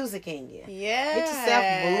good music in you. Yeah. Get yourself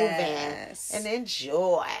moving and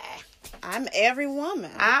enjoy. I'm every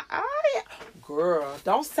woman. Girl,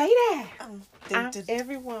 don't say that. I'm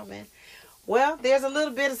every woman. Well, there's a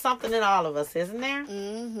little bit of something in all of us, isn't there?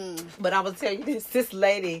 But I will tell you this. This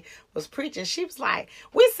lady was preaching. She was like,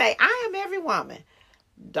 we say, I am every woman.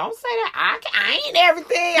 Don't say that. I ain't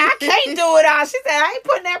everything. I can't do it all. She said, I ain't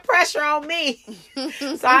putting that pressure on me.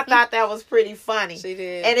 So I thought that was pretty funny. She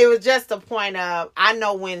did. And it was just a point of, I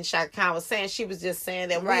know when Shaka Khan was saying, she was just saying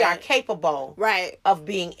that we are capable of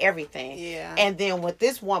being everything. Yeah. And then what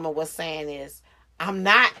this woman was saying is, I'm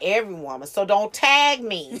not every woman, so don't tag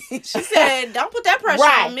me. She said, don't put that pressure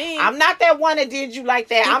on me. I'm not that one that did you like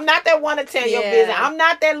that. I'm not that one to tell your business. I'm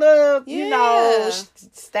not that little,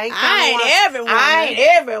 stank. I ain't every woman. I ain't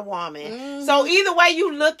every woman. So either way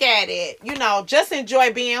you look at it, just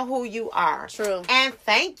enjoy being who you are. True. And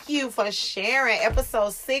thank you for sharing.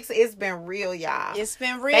 Episode 6, it's been real, y'all. It's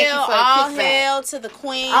been real. All hail to the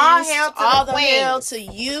queen. All hail to all the queen. All hail to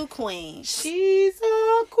you, queen. She's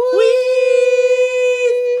a queen.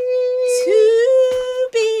 To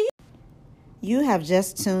be. You have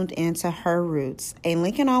just tuned into Her Roots, a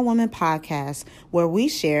Lincoln All Women podcast where we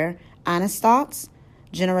share honest thoughts,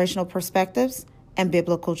 generational perspectives, and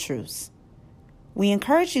biblical truths. We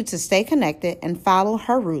encourage you to stay connected and follow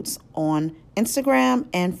Her Roots on Instagram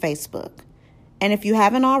and Facebook. And if you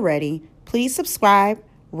haven't already, please subscribe,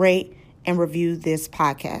 rate, and review this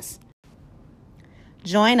podcast.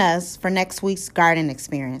 Join us for next week's garden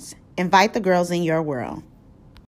experience. Invite the girls in your world.